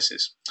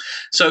processes.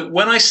 So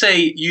when I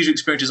say user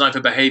experience design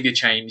for behavior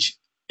change,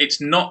 it's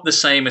not the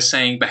same as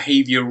saying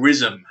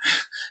behaviorism.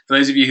 For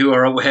those of you who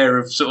are aware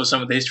of sort of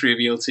some of the history of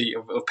ELT,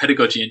 of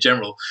pedagogy in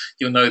general,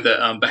 you'll know that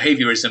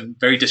behaviorism,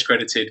 very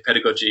discredited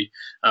pedagogy,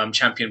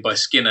 championed by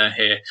Skinner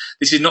here,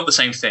 this is not the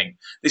same thing.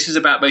 This is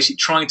about basically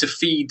trying to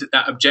feed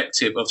that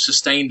objective of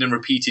sustained and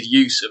repeated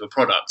use of a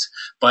product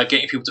by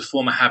getting people to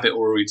form a habit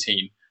or a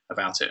routine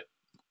about it.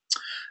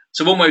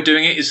 So one way of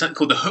doing it is something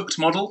called the hooked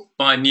model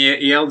by Nir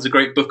Eyal. There's a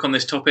great book on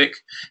this topic.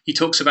 He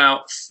talks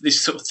about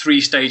this sort of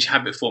three-stage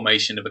habit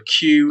formation of a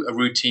cue, a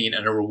routine,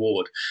 and a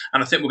reward.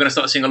 And I think we're going to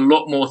start seeing a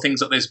lot more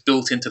things like this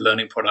built into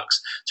learning products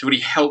to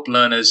really help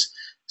learners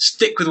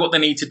stick with what they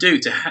need to do,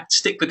 to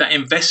stick with that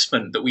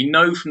investment that we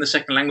know from the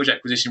second language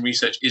acquisition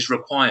research is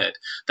required,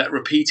 that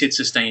repeated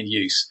sustained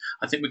use.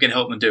 I think we can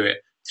help them do it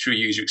through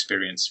user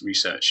experience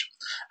research.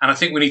 And I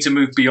think we need to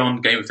move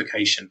beyond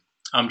gamification.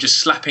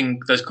 Just slapping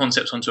those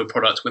concepts onto a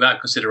product without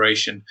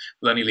consideration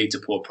will only lead to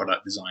poor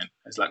product design,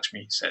 as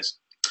Lakshmi says.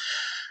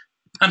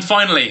 And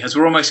finally, as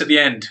we're almost at the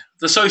end,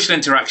 the social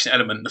interaction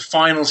element, the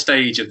final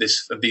stage of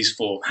these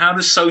four. How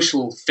does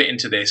social fit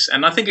into this?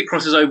 And I think it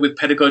crosses over with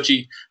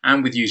pedagogy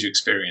and with user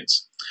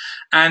experience.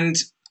 And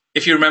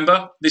if you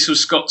remember, this was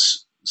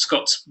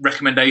Scott's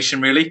recommendation,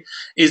 really,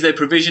 is there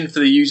provision for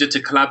the user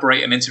to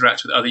collaborate and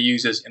interact with other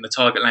users in the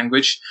target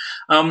language.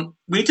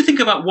 We need to think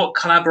about what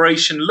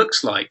collaboration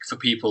looks like for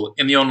people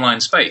in the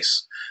online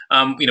space.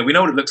 We know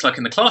what it looks like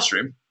in the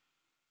classroom.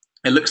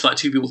 It looks like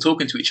two people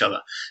talking to each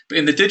other. But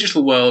in the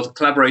digital world,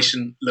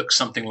 collaboration looks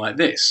something like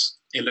this.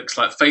 It looks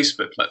like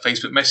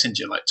Facebook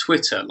Messenger, like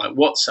Twitter, like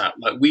WhatsApp,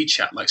 like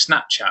WeChat, like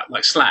Snapchat,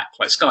 like Slack,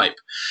 like Skype.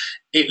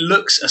 it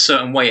looks a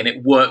certain way and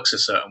it works a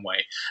certain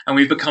way. And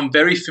we've become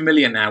very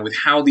familiar now with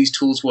how these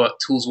tools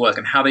work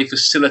and how they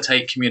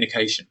facilitate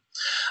communication.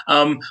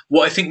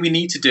 What I think we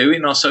need to do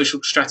in our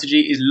social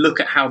strategy is look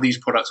at how these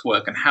products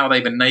work and how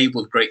they've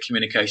enabled great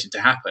communication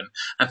to happen,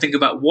 and think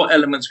about what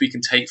elements we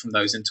can take from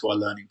those into our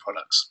learning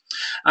products.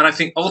 And I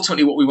think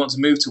ultimately what we want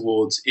to move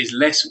towards is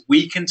less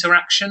weak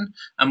interaction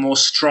and more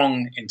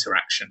strong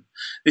interaction.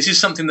 This is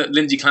something that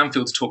Lindsay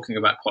Clanfield's talking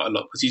about quite a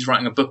lot, because he's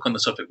writing a book on the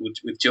topic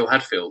with Jill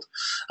Hadfield.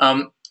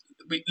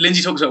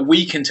 Lindsay talks about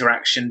weak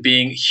interaction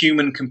being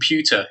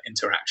human-computer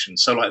interaction.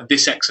 So like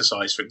this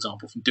exercise, for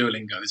example, from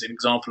Duolingo is an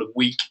example of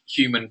weak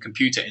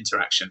human-computer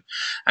interaction.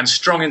 And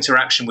strong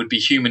interaction would be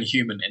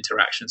human-human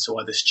interaction. So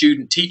either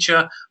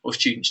student-teacher or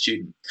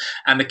student-student.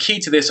 And the key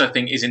to this, I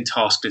think, is in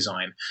task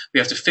design. We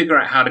have to figure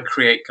out how to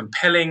create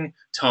compelling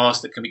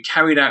tasks that can be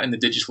carried out in the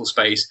digital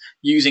space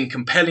using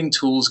compelling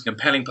tools,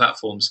 compelling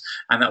platforms,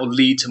 and that will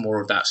lead to more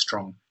of that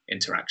strong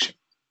interaction.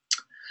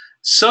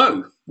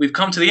 So we've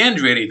come to the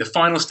end, really, the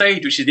final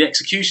stage, which is the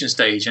execution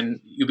stage. And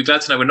you'll be glad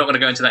to know we're not going to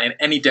go into that in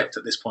any depth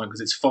at this point because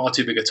it's far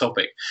too big a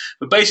topic.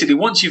 But basically,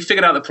 once you've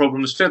figured out the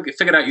problems,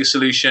 figured out your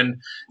solution,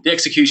 the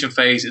execution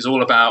phase is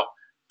all about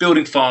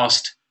building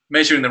fast,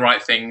 measuring the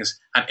right things,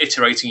 and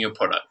iterating your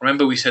product.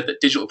 Remember, we said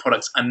that digital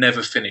products are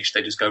never finished.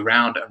 They just go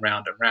round and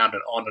round and round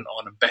and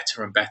on and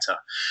better and better.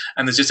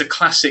 And there's just a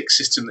classic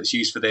system that's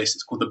used for this.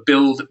 It's called the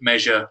build,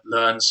 measure,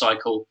 learn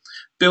cycle.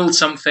 Build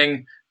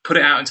something, put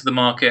it out into the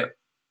market,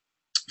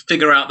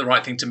 figure out the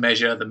right thing to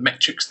measure, the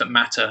metrics that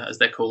matter, as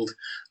they're called,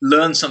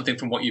 learn something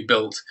from what you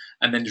built,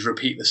 and then just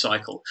repeat the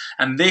cycle.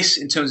 And this,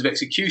 in terms of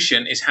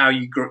execution, is how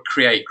you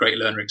create great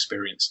learner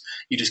experience.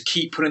 You just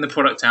keep putting the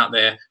product out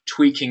there,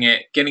 tweaking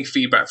it, getting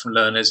feedback from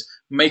learners,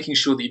 making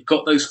sure that you've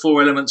got those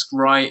 4 elements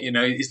right. You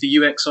know, is the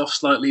UX off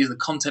slightly? Is the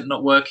content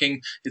not working?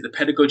 Is the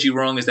pedagogy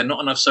wrong? Is there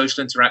not enough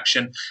social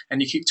interaction?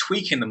 And you keep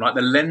tweaking them like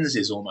the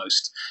lenses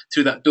almost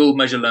through that build,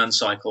 measure, learn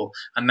cycle.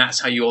 And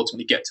that's how you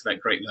ultimately get to that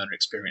great learner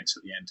experience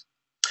at the end.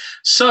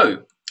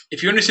 So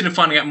if you're interested in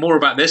finding out more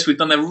about this, we've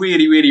done a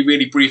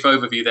really brief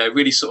overview there,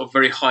 really sort of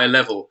very high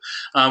level.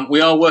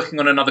 We are working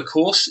on another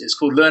course. It's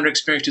called Learner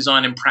Experience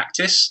Design in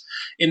Practice.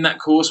 In that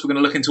course, we're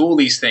going to look into all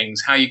these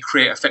things: how you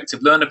create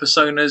effective learner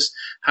personas,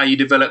 how you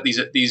develop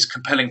these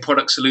compelling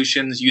product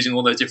solutions using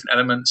all those different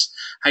elements,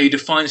 how you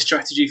define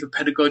strategy for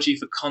pedagogy,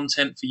 for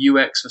content, for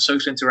UX, for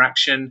social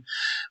interaction.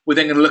 We're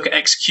then going to look at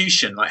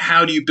execution, like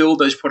how do you build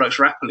those products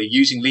rapidly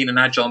using lean and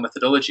agile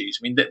methodologies.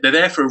 I mean, they're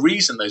there for a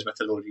reason, those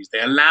methodologies.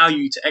 They allow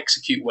you to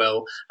execute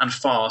well and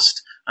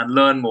fast and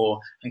learn more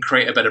and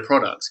create a better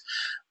product.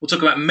 We'll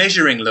talk about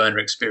measuring learner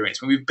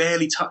experience. We've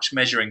barely touched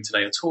measuring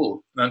today at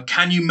all. Now,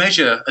 can you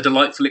measure a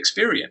delightful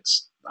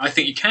experience? I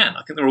think you can.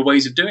 I think there are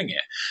ways of doing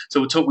it.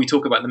 So we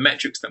talk about the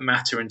metrics that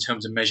matter in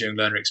terms of measuring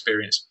learner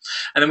experience.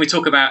 And then we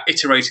talk about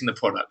iterating the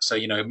product. So,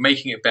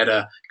 making it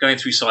better, going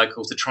through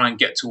cycles to try and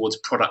get towards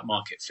product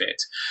market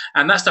fit.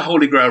 And that's the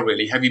holy grail,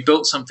 really. Have you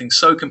built something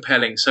so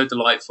compelling, so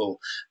delightful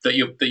that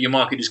your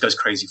market just goes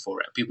crazy for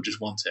it? People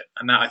just want it.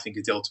 And that, I think,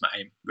 is the ultimate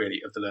aim,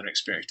 really, of the learner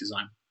experience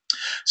design.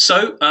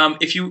 So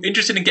if you're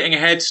interested in getting a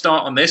head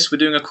start on this, we're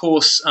doing a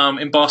course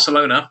in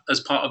Barcelona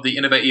as part of the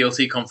Innovate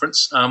ELT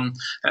conference.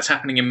 That's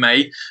happening in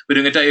May. We're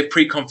doing a day of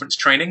pre-conference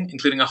training,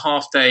 including a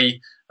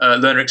half-day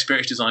learner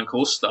experience design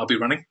course that I'll be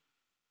running.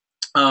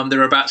 There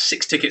are about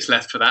 6 tickets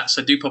left for that,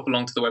 so do pop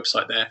along to the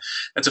website there.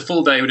 That's a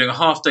full day. We're doing a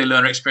half-day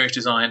learner experience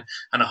design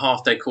and a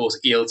half-day course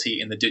ELT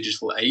in the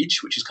digital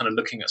age, which is kind of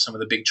looking at some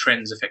of the big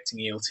trends affecting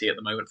ELT at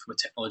the moment from a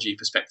technology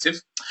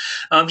perspective.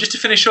 Just to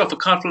finish off, a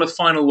couple of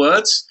final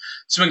words.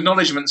 Some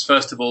acknowledgements,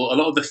 first of all. A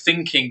lot of the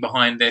thinking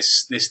behind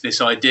this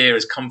idea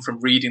has come from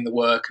reading the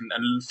work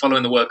and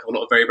following the work of a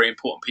lot of very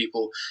important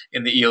people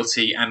in the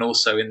ELT and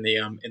also in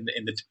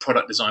the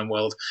product design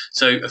world.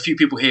 So a few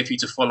people here for you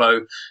to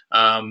follow,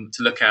 to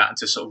look at and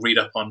to sort of read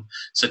up on.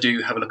 So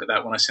do have a look at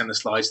that when I send the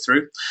slides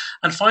through.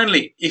 And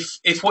finally,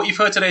 if what you've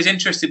heard today has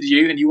interested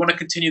you and you want to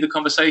continue the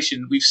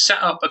conversation, we've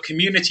set up a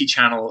community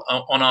channel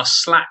on our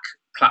Slack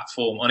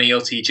platform on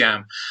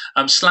ELTjam.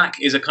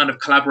 Slack is a kind of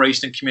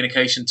collaboration and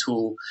communication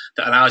tool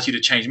that allows you to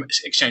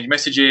exchange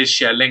messages,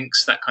 share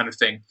links, that kind of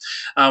thing.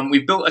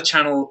 We've built a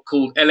channel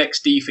called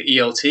LXD for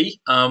ELT,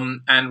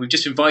 and we've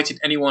just invited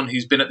anyone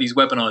who's been at these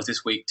webinars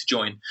this week to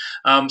join.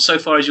 So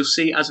far, as you'll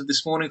see, as of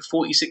this morning,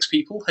 46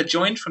 people had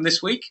joined from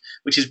this week,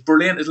 which is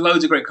brilliant. There's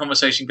loads of great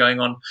conversation going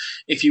on.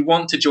 If you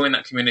want to join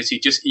that community,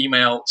 just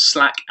email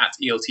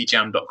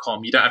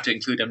slack@eltjam.com. You don't have to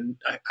include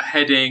a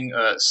heading,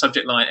 a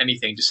subject line,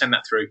 anything. Just send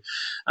that through.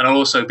 And I'll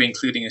also be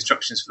including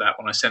instructions for that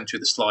when I send through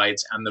the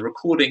slides and the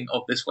recording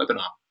of this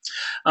webinar.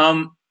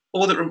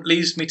 All that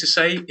leaves me to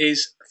say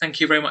is thank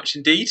you very much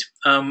indeed.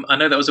 I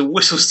know that was a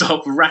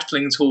whistle-stop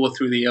rattling tour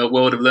through the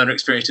world of learner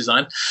experience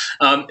design.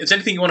 If there's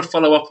anything you want to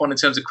follow up on in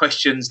terms of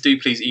questions, do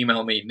please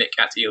email me,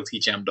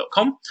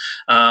 nick@eltjam.com,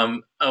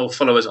 or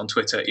follow us on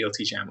Twitter,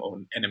 ELTjam or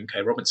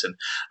NMK Robinson.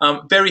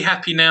 Very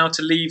happy now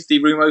to leave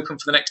the room open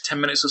for the next 10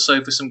 minutes or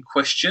so for some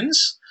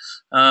questions.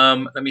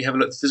 Let me have a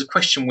look. There's a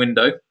question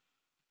window.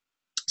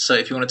 So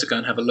if you wanted to go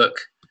and have a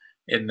look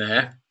in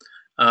there.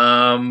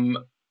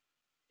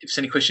 If there's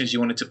any questions you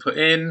wanted to put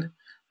in.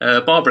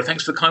 Barbara,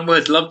 thanks for the kind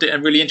words. Loved it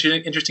and really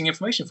interesting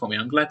information for me.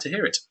 I'm glad to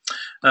hear it.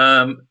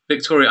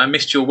 Victoria, I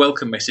missed your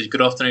welcome message.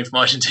 Good afternoon from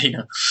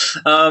Argentina.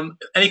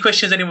 Any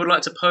questions anyone would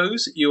like to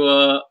pose? You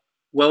are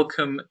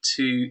welcome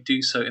to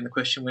do so in the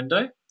question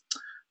window.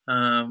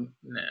 Now,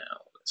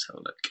 let's have a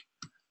look.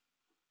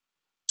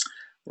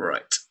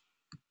 Right.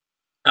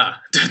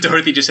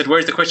 Dorothy just said,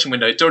 where's the question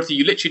window? Dorothy,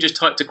 you literally just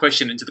typed a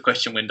question into the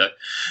question window.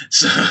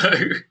 So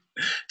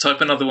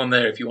type another one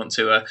there if you want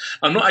to.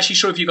 I'm not actually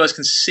sure if you guys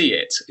can see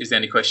it, is the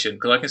only question,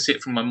 because I can see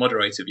it from my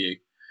moderator view.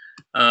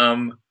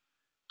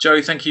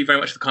 Joe, thank you very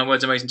much for the kind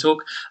words. Amazing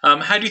talk.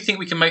 How do you think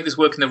we can make this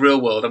work in the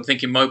real world? I'm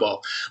thinking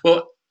mobile.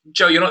 Well,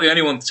 Joe, you're not the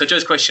only one. So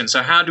Joe's question.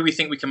 So how do we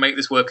think we can make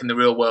this work in the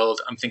real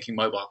world? I'm thinking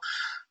mobile.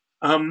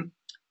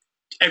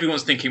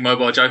 Everyone's thinking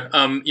mobile, Joe.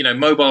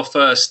 Mobile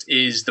first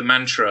is the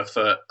mantra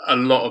for a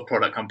lot of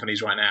product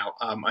companies right now.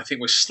 I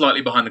think we're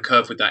slightly behind the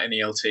curve with that in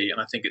ELT,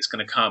 and I think it's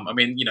going to come. I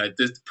mean,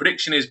 the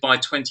prediction is by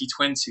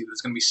 2020,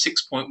 there's going to be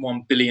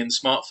 6.1 billion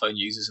smartphone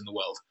users in the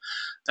world.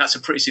 That's a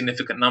pretty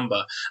significant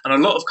number. And a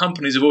lot of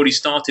companies have already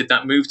started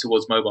that move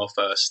towards mobile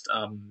first.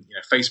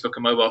 Facebook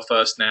are mobile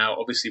first now.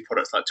 Obviously,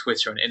 products like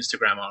Twitter and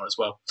Instagram are as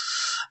well.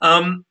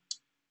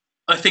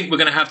 I think we're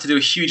going to have to do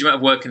a huge amount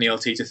of work in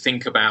ELT to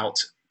think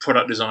about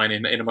product design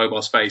in a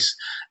mobile space.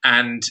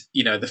 And,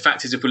 the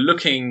fact is, if we're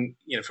looking,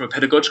 from a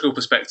pedagogical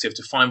perspective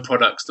to find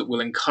products that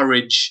will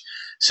encourage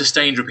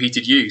sustained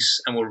repeated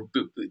use and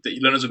that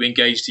learners will be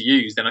engaged to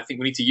use, then I think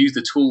we need to use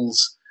the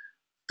tools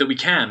that we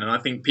can. And I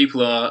think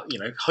people are,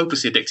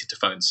 hopelessly addicted to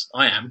phones.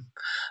 I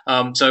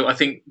am. So I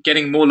think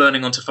getting more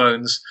learning onto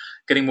phones,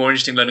 getting more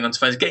interesting learning onto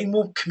phones, getting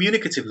more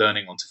communicative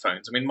learning onto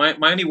phones. I mean, my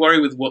only worry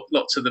with what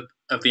lots of the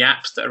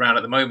apps that are out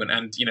at the moment,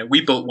 and we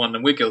built one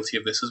and we're guilty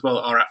of this as well,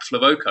 our app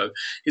Flavoco,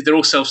 is they're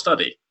all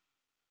self-study.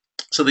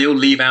 So they all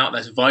leave out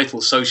that vital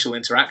social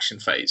interaction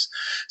phase.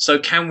 So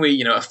can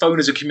we, a phone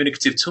is a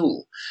communicative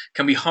tool.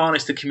 Can we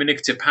harness the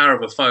communicative power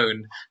of a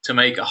phone to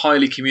make a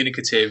highly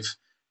communicative,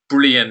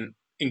 brilliant,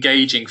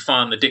 engaging,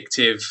 fun,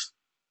 addictive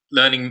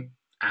learning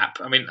app?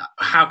 I mean,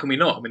 how can we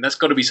not? I mean, that's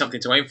got to be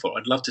something to aim for.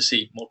 I'd love to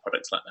see more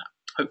products like that.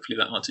 Hopefully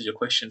that answers your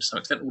question to some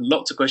extent.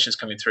 Lots of questions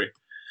coming through.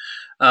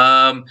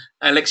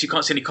 Alex, you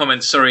can't see any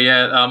comments. Sorry,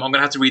 I'm going to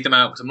have to read them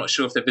out because I'm not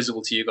sure if they're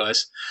visible to you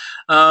guys.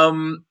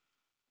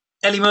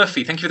 Ellie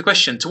Murphy, thank you for the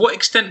question. To what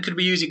extent could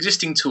we use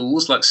existing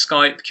tools like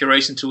Skype,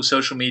 curation tools,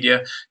 social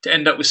media to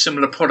end up with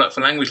similar product for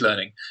language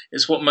learning?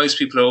 It's what most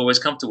people are always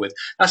comfortable with.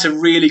 That's a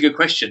really good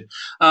question.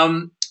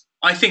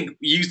 I think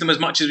use them as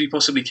much as we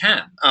possibly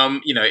can.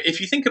 If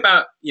you think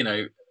about,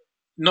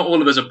 not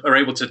all of us are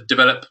able to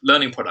develop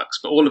learning products,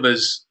 but all of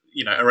us,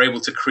 are able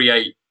to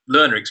create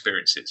learner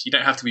experiences. You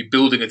don't have to be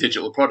building a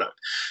digital product.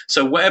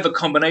 So whatever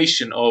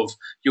combination of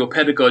your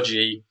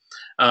pedagogy,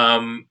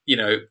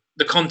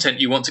 the content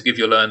you want to give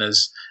your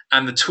learners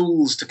and the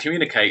tools to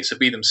communicate, so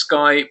be them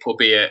Skype or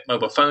be it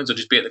mobile phones or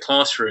just be it the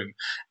classroom,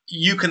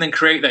 you can then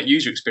create that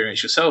user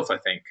experience yourself, I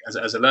think,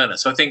 as a learner.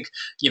 So I think,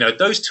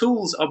 those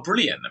tools are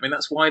brilliant. I mean,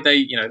 that's why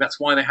they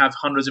have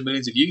hundreds of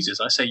millions of users.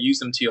 I say use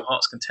them to your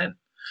heart's content.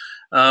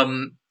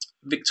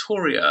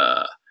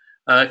 Victoria,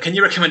 can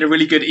you recommend a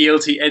really good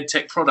ELT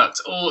EdTech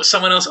product? Oh,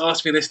 someone else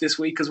asked me this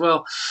week as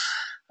well.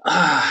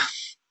 I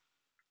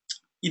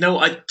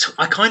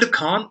kind of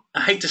can't.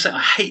 I hate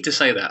to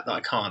say that I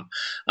can't.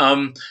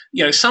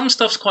 Some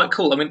stuff's quite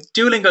cool. I mean,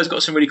 Duolingo's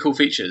got some really cool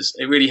features.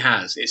 It really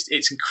has.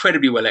 It's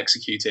incredibly well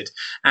executed.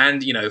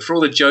 And, for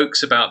all the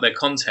jokes about their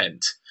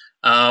content,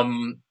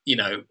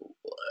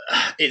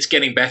 it's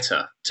getting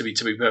better, to be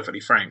perfectly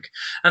frank.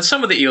 And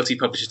some of the ELT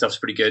publisher stuff's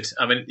pretty good.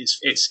 I mean,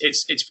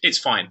 it's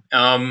fine.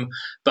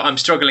 But I'm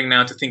struggling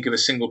now to think of a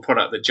single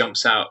product that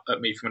jumps out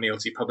at me from an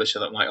ELT publisher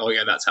that I'm like, oh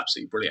yeah, that's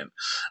absolutely brilliant.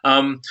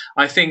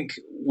 I think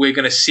we're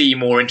going to see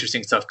more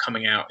interesting stuff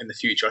coming out in the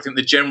future. I think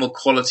the general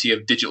quality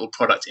of digital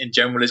product in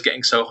general is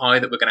getting so high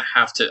that we're going to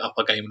have to up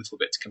our game a little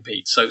bit to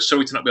compete. So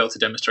sorry to not be able to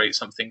demonstrate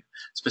something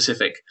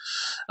specific.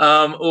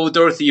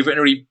 Dorothy, you've written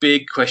a really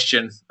big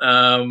question.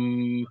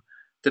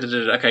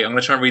 Okay, I'm going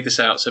to try and read this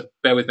out, so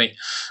bear with me.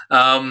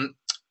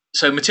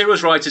 So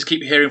materials writers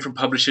keep hearing from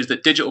publishers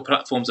that digital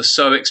platforms are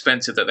so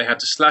expensive that they have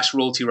to slash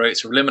royalty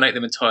rates or eliminate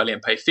them entirely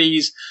and pay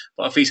fees,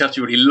 but our fees have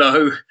to be really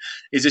low.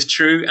 Is this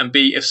true? And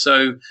B, if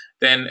so,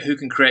 then who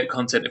can create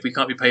content if we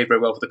can't be paid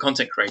very well for the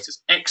content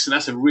creators? Excellent,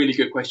 that's a really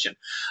good question.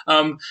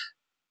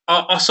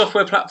 Are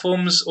software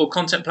platforms or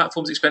content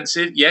platforms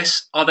expensive?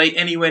 Yes. Are they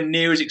anywhere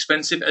near as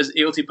expensive as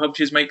ELT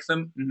publishers make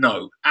them?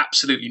 No,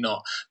 absolutely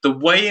not. The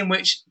way in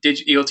which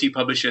ELT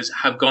publishers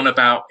have gone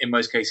about, in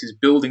most cases,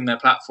 building their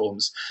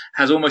platforms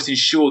has almost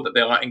ensured that they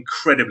are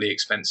incredibly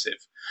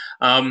expensive.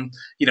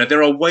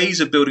 There are ways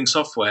of building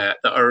software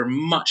that are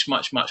much,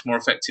 much, much more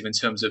effective in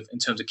terms of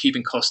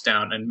keeping costs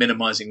down and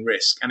minimizing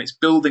risk. And it's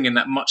building in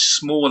that much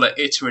smaller,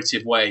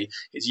 iterative way.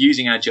 It's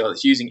using Agile.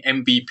 It's using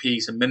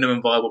MVP, so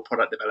minimum viable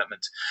product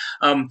development.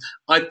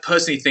 I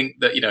personally think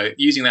that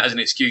using that as an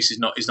excuse is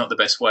not the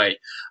best way.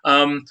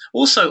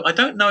 Also, I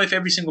don't know if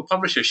every single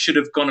publisher should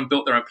have gone and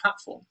built their own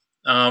platform.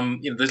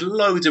 There's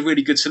loads of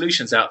really good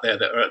solutions out there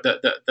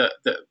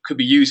that could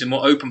be used in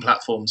more open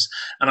platforms,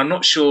 and I'm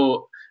not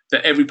sure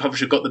that every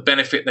publisher got the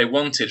benefit they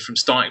wanted from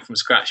starting from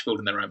scratch,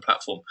 building their own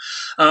platform.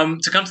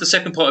 To come to the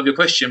second part of your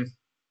question,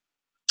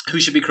 who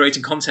should be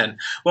creating content?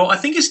 Well, I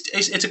think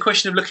it's a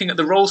question of looking at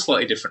the role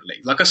slightly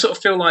differently. Like, I sort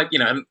of feel like,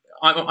 and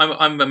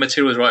I'm a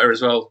materials writer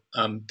as well,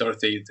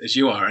 Dorothy, as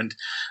you are. And,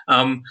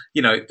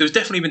 there's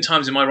definitely been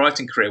times in my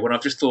writing career when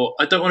I've just thought,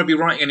 I don't want to be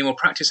writing any more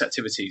practice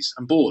activities.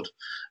 I'm bored.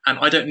 And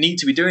I don't need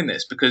to be doing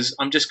this because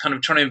I'm just kind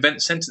of trying to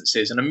invent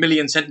sentences, and a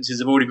million sentences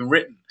have already been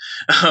written.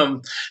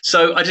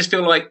 So I just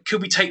feel like,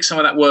 could we take some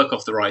of that work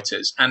off the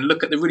writers and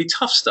look at the really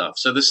tough stuff?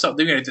 So the stuff,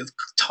 the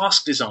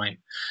task design.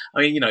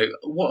 I mean,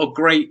 what a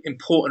great,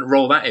 important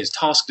role that is,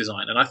 task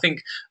design. And I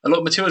think a lot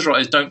of materials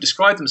writers don't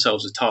describe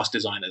themselves as task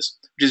designers,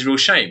 which is a real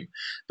shame,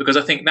 because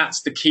I think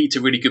that's the key to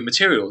really good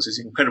materials, is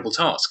incredible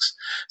tasks.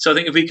 So I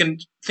think if we can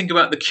think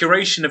about the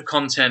curation of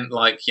content,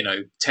 like,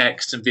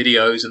 text and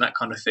videos and that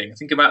kind of thing,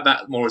 think about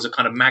that more as a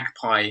kind of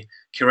magpie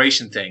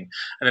curation thing,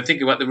 and then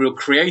think about the real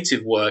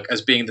creative work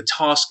as being the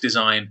task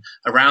design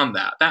around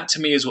that. That, to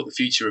me, is what the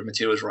future of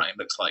materials writing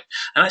looks like.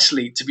 And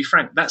actually, to be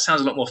frank, that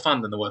sounds a lot more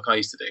fun than the work I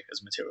used to do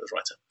as a materials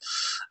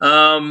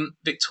writer.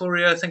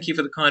 Victoria, thank you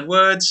for the kind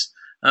words.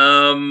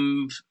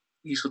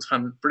 Useful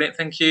time, brilliant,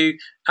 thank you.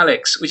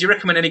 Alex, would you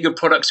recommend any good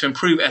products to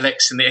improve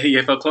LX in the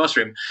EFL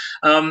classroom?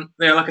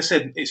 Like I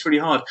said, it's really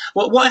hard.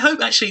 What I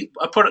hope, actually,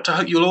 a product I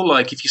hope you'll all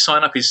like if you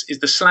sign up is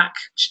the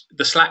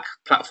Slack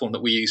platform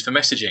that we use for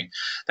messaging.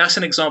 That's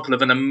an example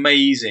of an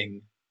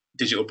amazing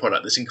digital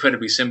product that's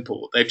incredibly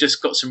simple. They've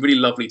just got some really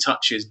lovely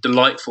touches,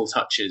 delightful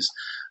touches.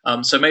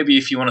 So maybe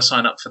if you want to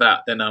sign up for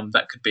that, then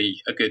that could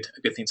be a good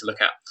thing to look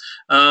at.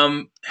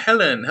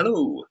 Helen,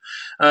 hello.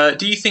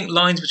 Do you think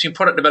lines between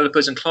product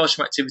developers and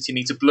classroom activity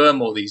need to blur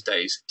more these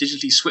days?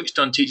 Digitally switched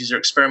on teachers are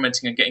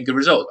experimenting and getting good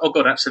results. Oh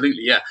God,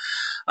 absolutely, yeah.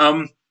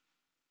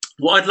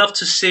 What I'd love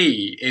to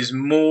see is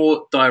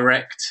more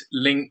direct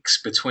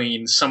links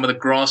between some of the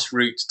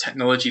grassroots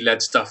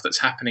technology-led stuff that's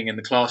happening in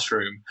the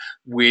classroom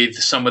with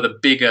some of the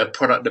bigger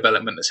product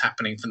development that's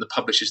happening from the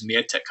publishers and the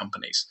edtech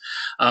companies.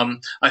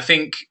 I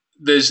think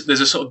there's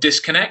a sort of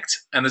disconnect,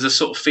 and there's a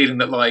sort of feeling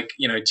that, like,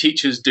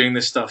 teachers doing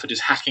this stuff are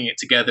just hacking it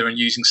together and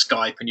using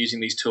Skype and using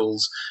these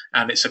tools,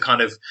 and it's a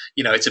kind of,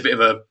 it's a bit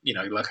of a,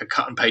 like a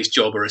cut and paste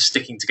job or a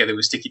sticking together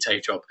with sticky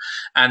tape job.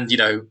 And,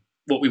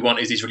 what we want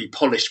is these really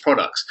polished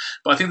products.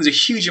 But I think there's a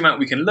huge amount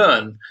we can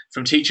learn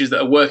from teachers that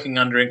are working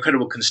under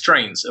incredible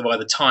constraints of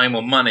either time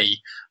or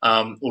money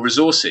or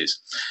resources.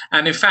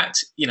 And in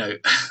fact,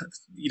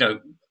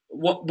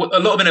 what a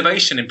lot of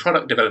innovation in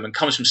product development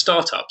comes from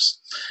startups,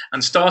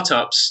 and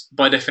startups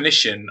by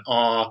definition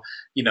are,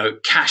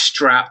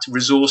 cash-strapped,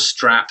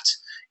 resource-strapped,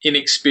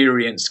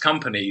 inexperienced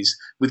companies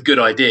with good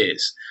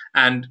ideas.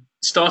 And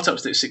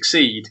startups that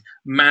succeed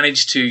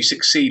manage to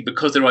succeed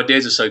because their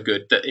ideas are so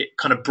good that it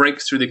kind of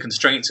breaks through the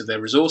constraints of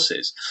their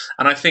resources.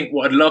 And I think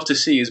what I'd love to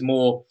see is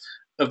more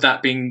of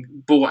that being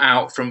brought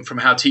out from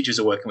how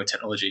teachers are working with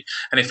technology.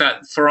 And in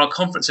fact, for our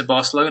conference in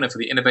Barcelona, for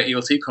the Innovate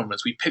ELT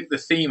conference, we picked the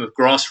theme of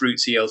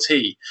grassroots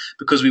ELT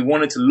because we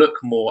wanted to look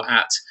more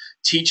at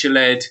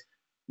teacher-led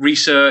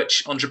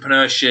research,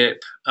 entrepreneurship,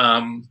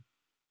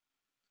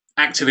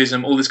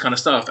 activism, all this kind of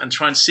stuff, and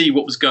try and see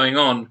what was going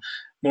on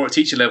more at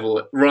teacher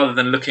level, rather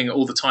than looking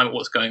all the time at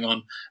what's going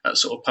on at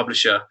sort of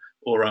publisher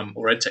or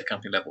edtech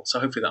company level. So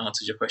hopefully that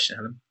answers your question,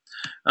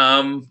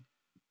 Helen.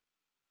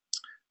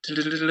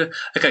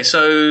 Okay,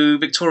 so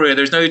Victoria,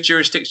 there's no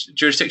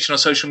jurisdiction on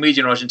social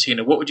media in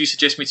Argentina. What would you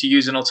suggest me to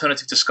use an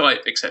alternative to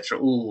Skype, etc.?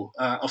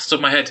 Off the top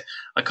of my head,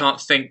 I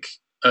can't think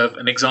of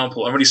an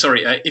example. I'm really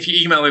sorry. If you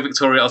email me,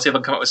 Victoria, I'll see if I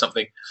can come up with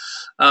something.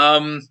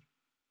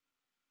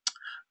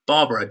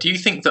 Barbara, do you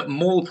think that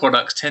mall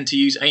products tend to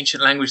use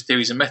ancient language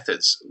theories and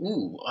methods?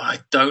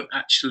 I don't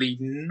actually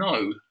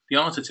know the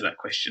answer to that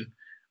question.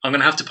 I'm going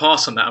to have to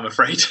pass on that, I'm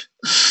afraid.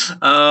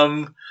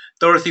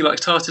 Dorothy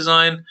likes task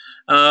design.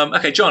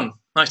 Okay, John,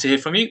 nice to hear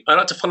from you. I'd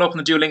like to follow up on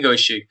the Duolingo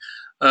issue.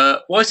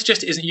 Why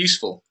suggest it isn't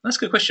useful? That's a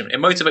good question. It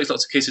motivates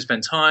lots of kids to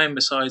spend time,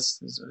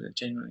 besides,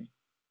 genuinely.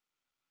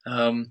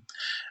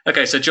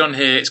 Okay, so John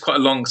here, it's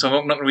quite long, so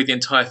I'm not going to read the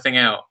entire thing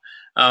out.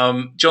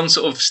 John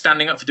sort of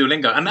standing up for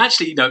Duolingo, and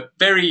actually,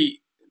 very,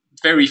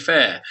 very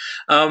fair.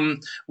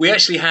 We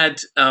actually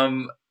had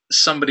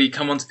somebody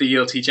come onto the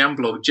ELTjam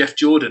blog, Jeff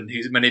Jordan,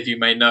 who many of you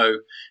may know,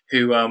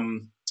 who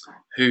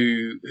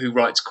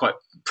writes quite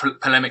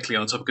polemically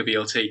on the topic of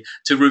ELT,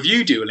 to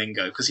review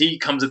Duolingo, because he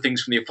comes at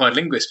things from the applied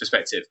linguist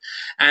perspective.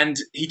 And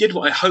he did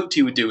what I hoped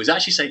he would do, was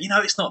actually say,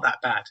 it's not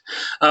that bad.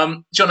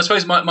 John, I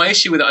suppose my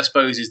issue with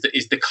it,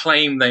 is the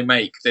claim they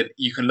make that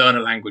you can learn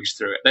a language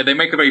through it. They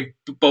make a very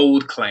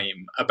bold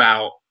claim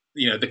about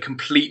the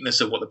completeness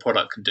of what the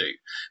product can do,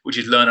 which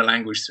is learn a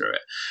language through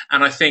it.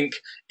 And I think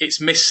it's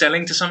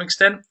mis-selling to some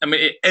extent. I mean,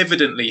 it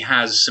evidently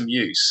has some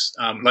use.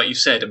 Like you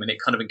said, it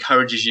kind of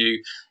encourages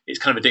you. It's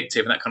kind of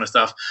addictive and that kind of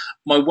stuff.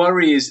 My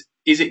worry is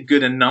it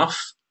good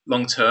enough?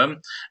 long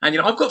term. And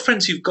I've got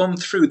friends who've gone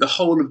through the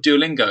whole of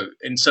Duolingo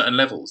in certain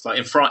levels, like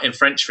in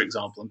French, for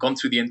example, and gone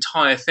through the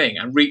entire thing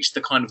and reached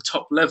the kind of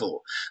top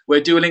level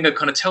where Duolingo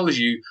kind of tells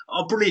you,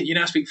 "Oh, brilliant, you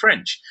now speak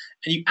French,"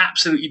 and you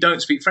absolutely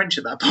don't speak French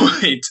at that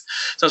point.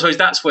 So I suppose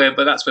that's where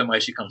my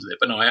issue comes with it.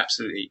 But no, I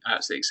absolutely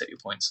accept your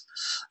points.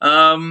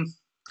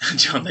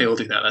 John, they all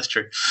do that. That's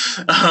true.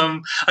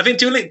 I think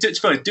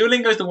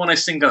Duolingo is the one I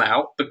single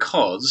out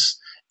because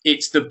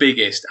it's the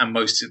biggest and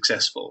most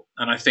successful.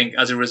 And I think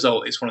as a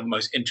result, it's one of the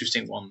most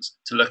interesting ones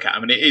to look at. I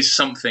mean, it is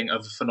something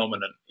of a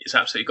phenomenon. It's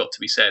absolutely got to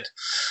be said.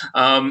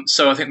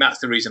 So I think that's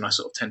the reason I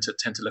sort of tend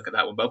to look at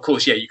that one. But of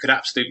course, yeah, you could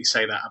absolutely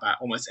say that about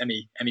almost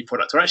any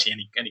product, or actually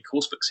any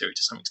course book series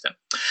to some extent.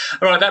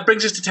 All right, that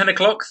brings us to 10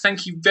 o'clock.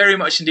 Thank you very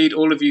much indeed,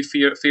 all of you, for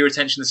your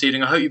attention this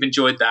evening. I hope you've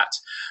enjoyed that.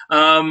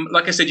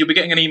 Like I said, you'll be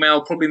getting an email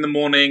probably in the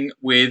morning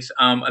with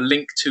a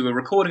link to a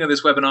recording of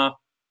this webinar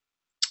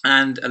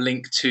and a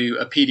link to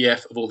a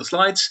PDF of all the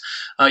slides.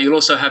 You'll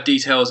also have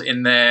details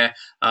in there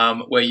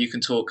where you can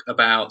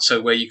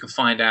where you can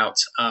find out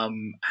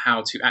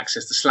how to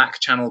access the Slack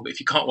channel. But if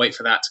you can't wait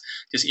for that,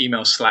 just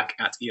email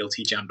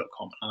slack@eltjam.com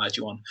and I'll add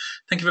you on.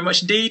 Thank you very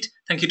much indeed.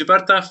 Thank you to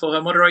Berta for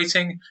her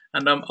moderating,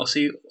 and I'll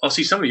see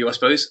some of you, I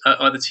suppose,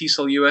 at either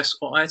TESOL US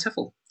or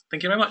IATEFL.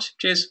 Thank you very much.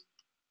 Cheers.